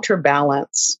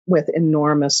counterbalance with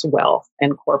enormous wealth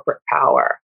and corporate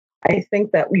power, I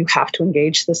think that you have to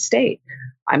engage the state.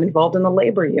 I'm involved in the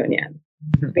labor union.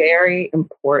 Very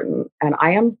important. And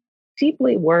I am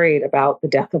deeply worried about the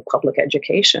death of public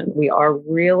education. We are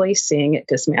really seeing it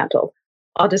dismantled.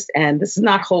 I'll just end. This is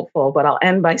not hopeful, but I'll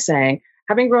end by saying,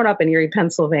 having grown up in Erie,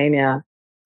 Pennsylvania,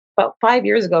 about 5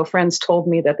 years ago, friends told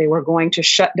me that they were going to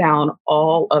shut down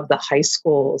all of the high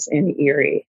schools in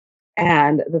Erie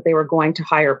and that they were going to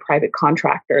hire private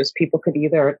contractors. People could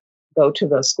either go to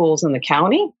the schools in the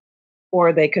county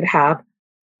or they could have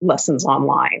lessons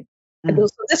online.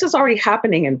 This is already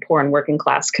happening in poor and working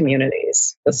class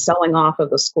communities, the selling off of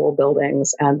the school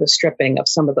buildings and the stripping of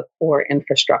some of the core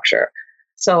infrastructure.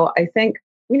 So I think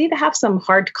we need to have some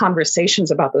hard conversations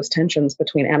about those tensions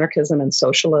between anarchism and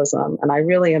socialism. And I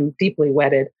really am deeply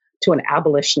wedded to an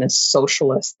abolitionist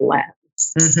socialist lens.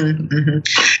 And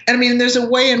I mean, there's a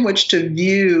way in which to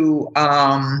view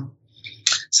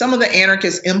some of the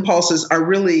anarchist impulses are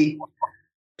really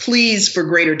pleas for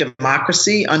greater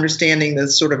democracy, understanding the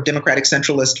sort of democratic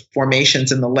centralist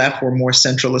formations in the left were more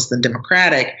centralist than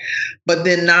democratic, but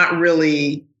then not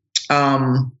really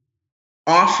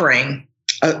offering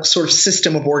a sort of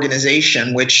system of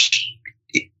organization, which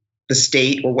the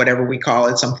state or whatever we call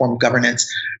it, some form of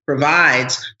governance,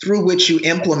 provides, through which you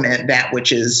implement that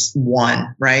which is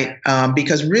one, right?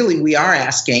 Because really we are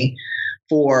asking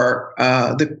for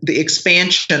the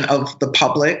expansion of the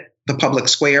public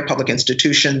square, public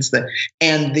institutions,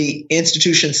 and the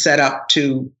institutions set up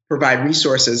to provide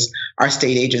resources are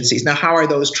state agencies. Now, how are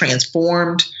those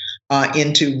transformed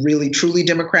into really truly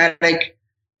democratic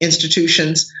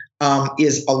institutions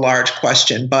is a large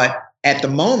question. But at the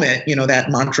moment, that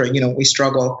mantra, we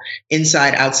struggle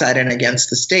inside, outside, and against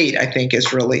the state, I think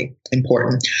is really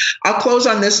important. I'll close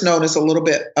on this note as a little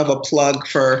bit of a plug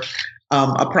for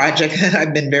a project that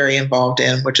I've been very involved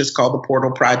in, which is called the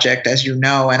Portal Project, as you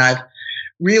know, and I've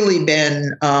really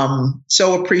been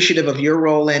so appreciative of your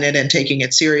role in it and taking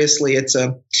it seriously. It's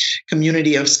a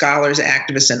community of scholars,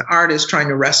 activists, and artists trying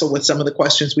to wrestle with some of the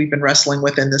questions we've been wrestling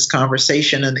with in this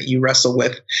conversation and that you wrestle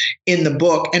with in the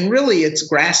book. And really, it's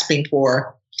grasping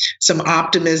for some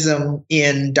optimism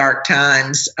in dark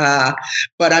times.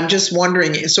 But I'm just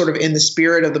wondering, sort of in the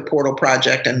spirit of the Portal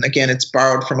Project, and again, it's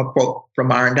borrowed from a quote from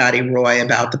Arundhati Roy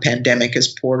about the pandemic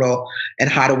as portal, and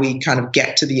how do we kind of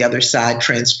get to the other side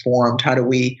transformed? How do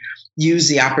we use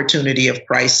the opportunity of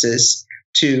crisis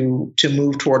to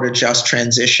move toward a just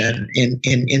transition in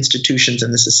institutions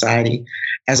and the society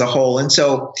as a whole? And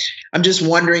so I'm just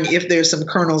wondering if there's some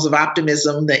kernels of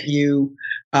optimism that you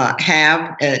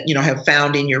have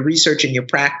found in your research and your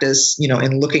practice,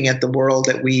 in looking at the world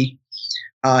that we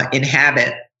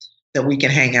inhabit, that we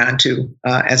can hang on to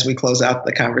as we close out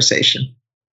the conversation.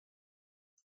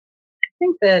 I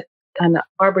think that, and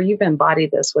Barbara, you've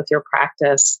embodied this with your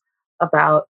practice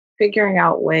about figuring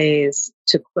out ways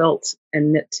to quilt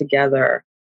and knit together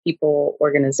people,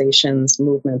 organizations,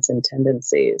 movements, and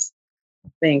tendencies. I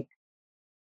think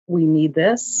we need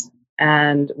this,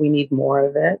 and we need more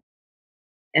of it.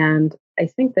 And I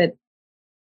think that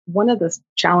one of the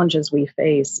challenges we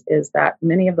face is that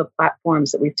many of the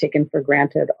platforms that we've taken for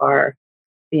granted are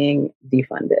being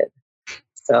defunded.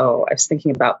 So I was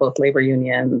thinking about both labor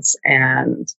unions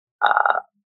and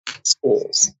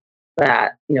schools,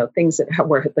 that, things that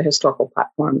were the historical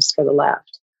platforms for the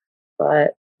left.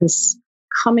 But this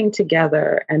coming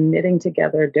together and knitting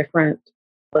together different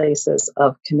places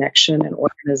of connection and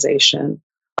organization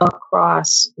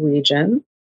across region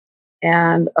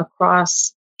and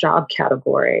across job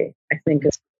category, I think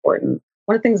is important.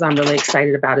 One of the things I'm really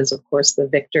excited about is, of course, the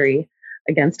victory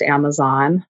against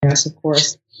Amazon. Yes, of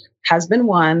course. Has been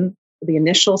won. The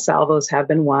initial salvos have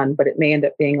been won, but it may end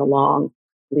up being a long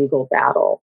legal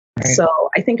battle. Right. So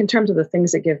I think in terms of the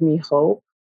things that give me hope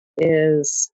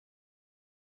is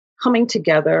coming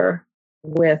together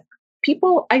with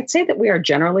people. I'd say that we are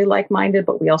generally like-minded,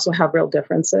 but we also have real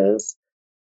differences.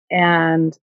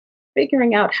 And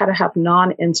figuring out how to have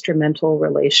non-instrumental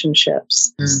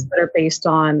relationships that are based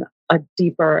on a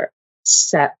deeper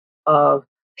set of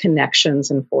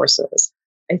connections and forces.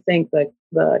 I think that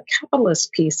the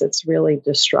capitalist piece that's really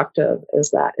destructive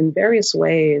is that in various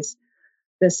ways,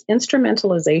 this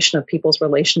instrumentalization of people's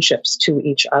relationships to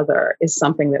each other is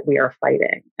something that we are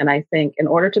fighting. And I think in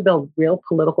order to build real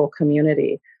political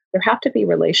community, there have to be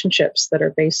relationships that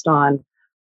are based on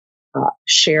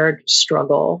shared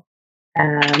struggle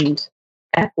and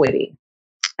equity.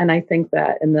 And I think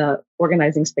that in the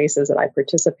organizing spaces that I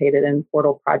participated in,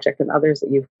 Portal Project and others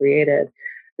that you've created,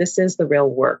 this is the real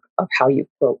work of how you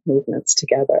put movements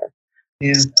together.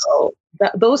 Yeah. So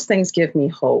those things give me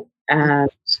hope. And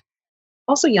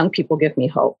also young people give me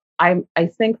hope. I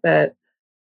think that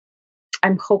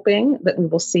I'm hoping that we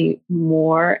will see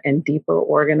more and deeper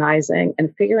organizing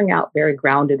and figuring out very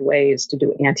grounded ways to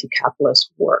do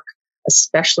anti-capitalist work,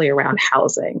 especially around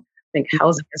housing. I think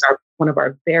housing is one of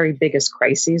our very biggest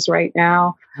crises right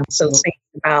now. Absolutely. So thinking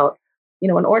about,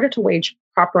 in order to wage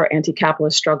proper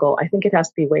anti-capitalist struggle, I think it has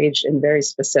to be waged in very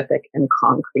specific and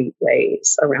concrete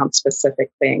ways around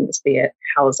specific things, be it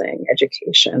housing,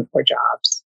 education, or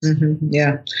jobs. Mm-hmm,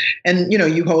 yeah. And,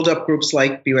 you hold up groups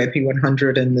like BYP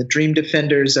 100 and the Dream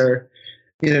Defenders are,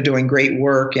 doing great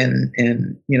work and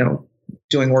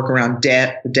doing work around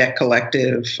debt. The Debt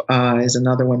Collective is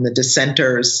another one. The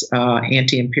Dissenters,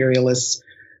 anti-imperialist,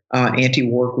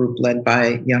 anti-war group led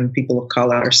by young people of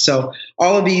color. So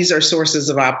all of these are sources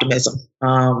of optimism.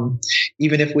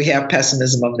 Even if we have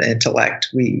pessimism of the intellect,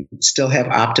 we still have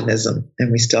optimism and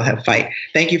we still have fight.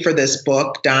 Thank you for this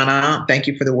book, Donna. Thank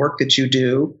you for the work that you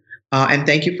do. And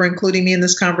thank you for including me in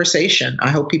this conversation. I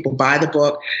hope people buy the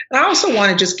book. And I also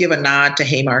want to just give a nod to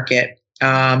Haymarket.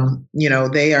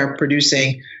 They are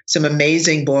producing some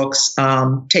amazing books,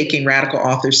 taking radical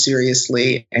authors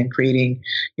seriously and creating,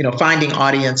 finding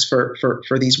audience for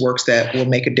these works that will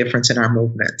make a difference in our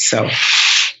movement. So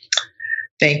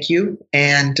thank you.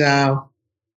 And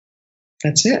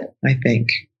that's it, I think.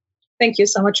 Thank you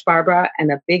so much, Barbara.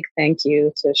 And a big thank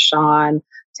you to Sean,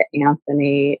 to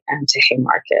Anthony, and to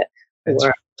Haymarket, who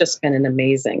have just been an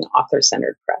amazing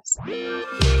author-centered press.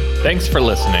 Thanks for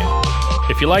listening.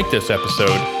 If you like this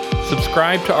episode,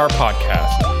 subscribe to our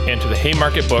podcast and to the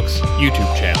Haymarket Books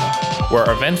YouTube channel, where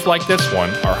events like this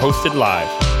one are hosted live.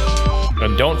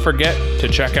 And don't forget to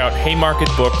check out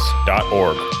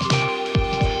haymarketbooks.org.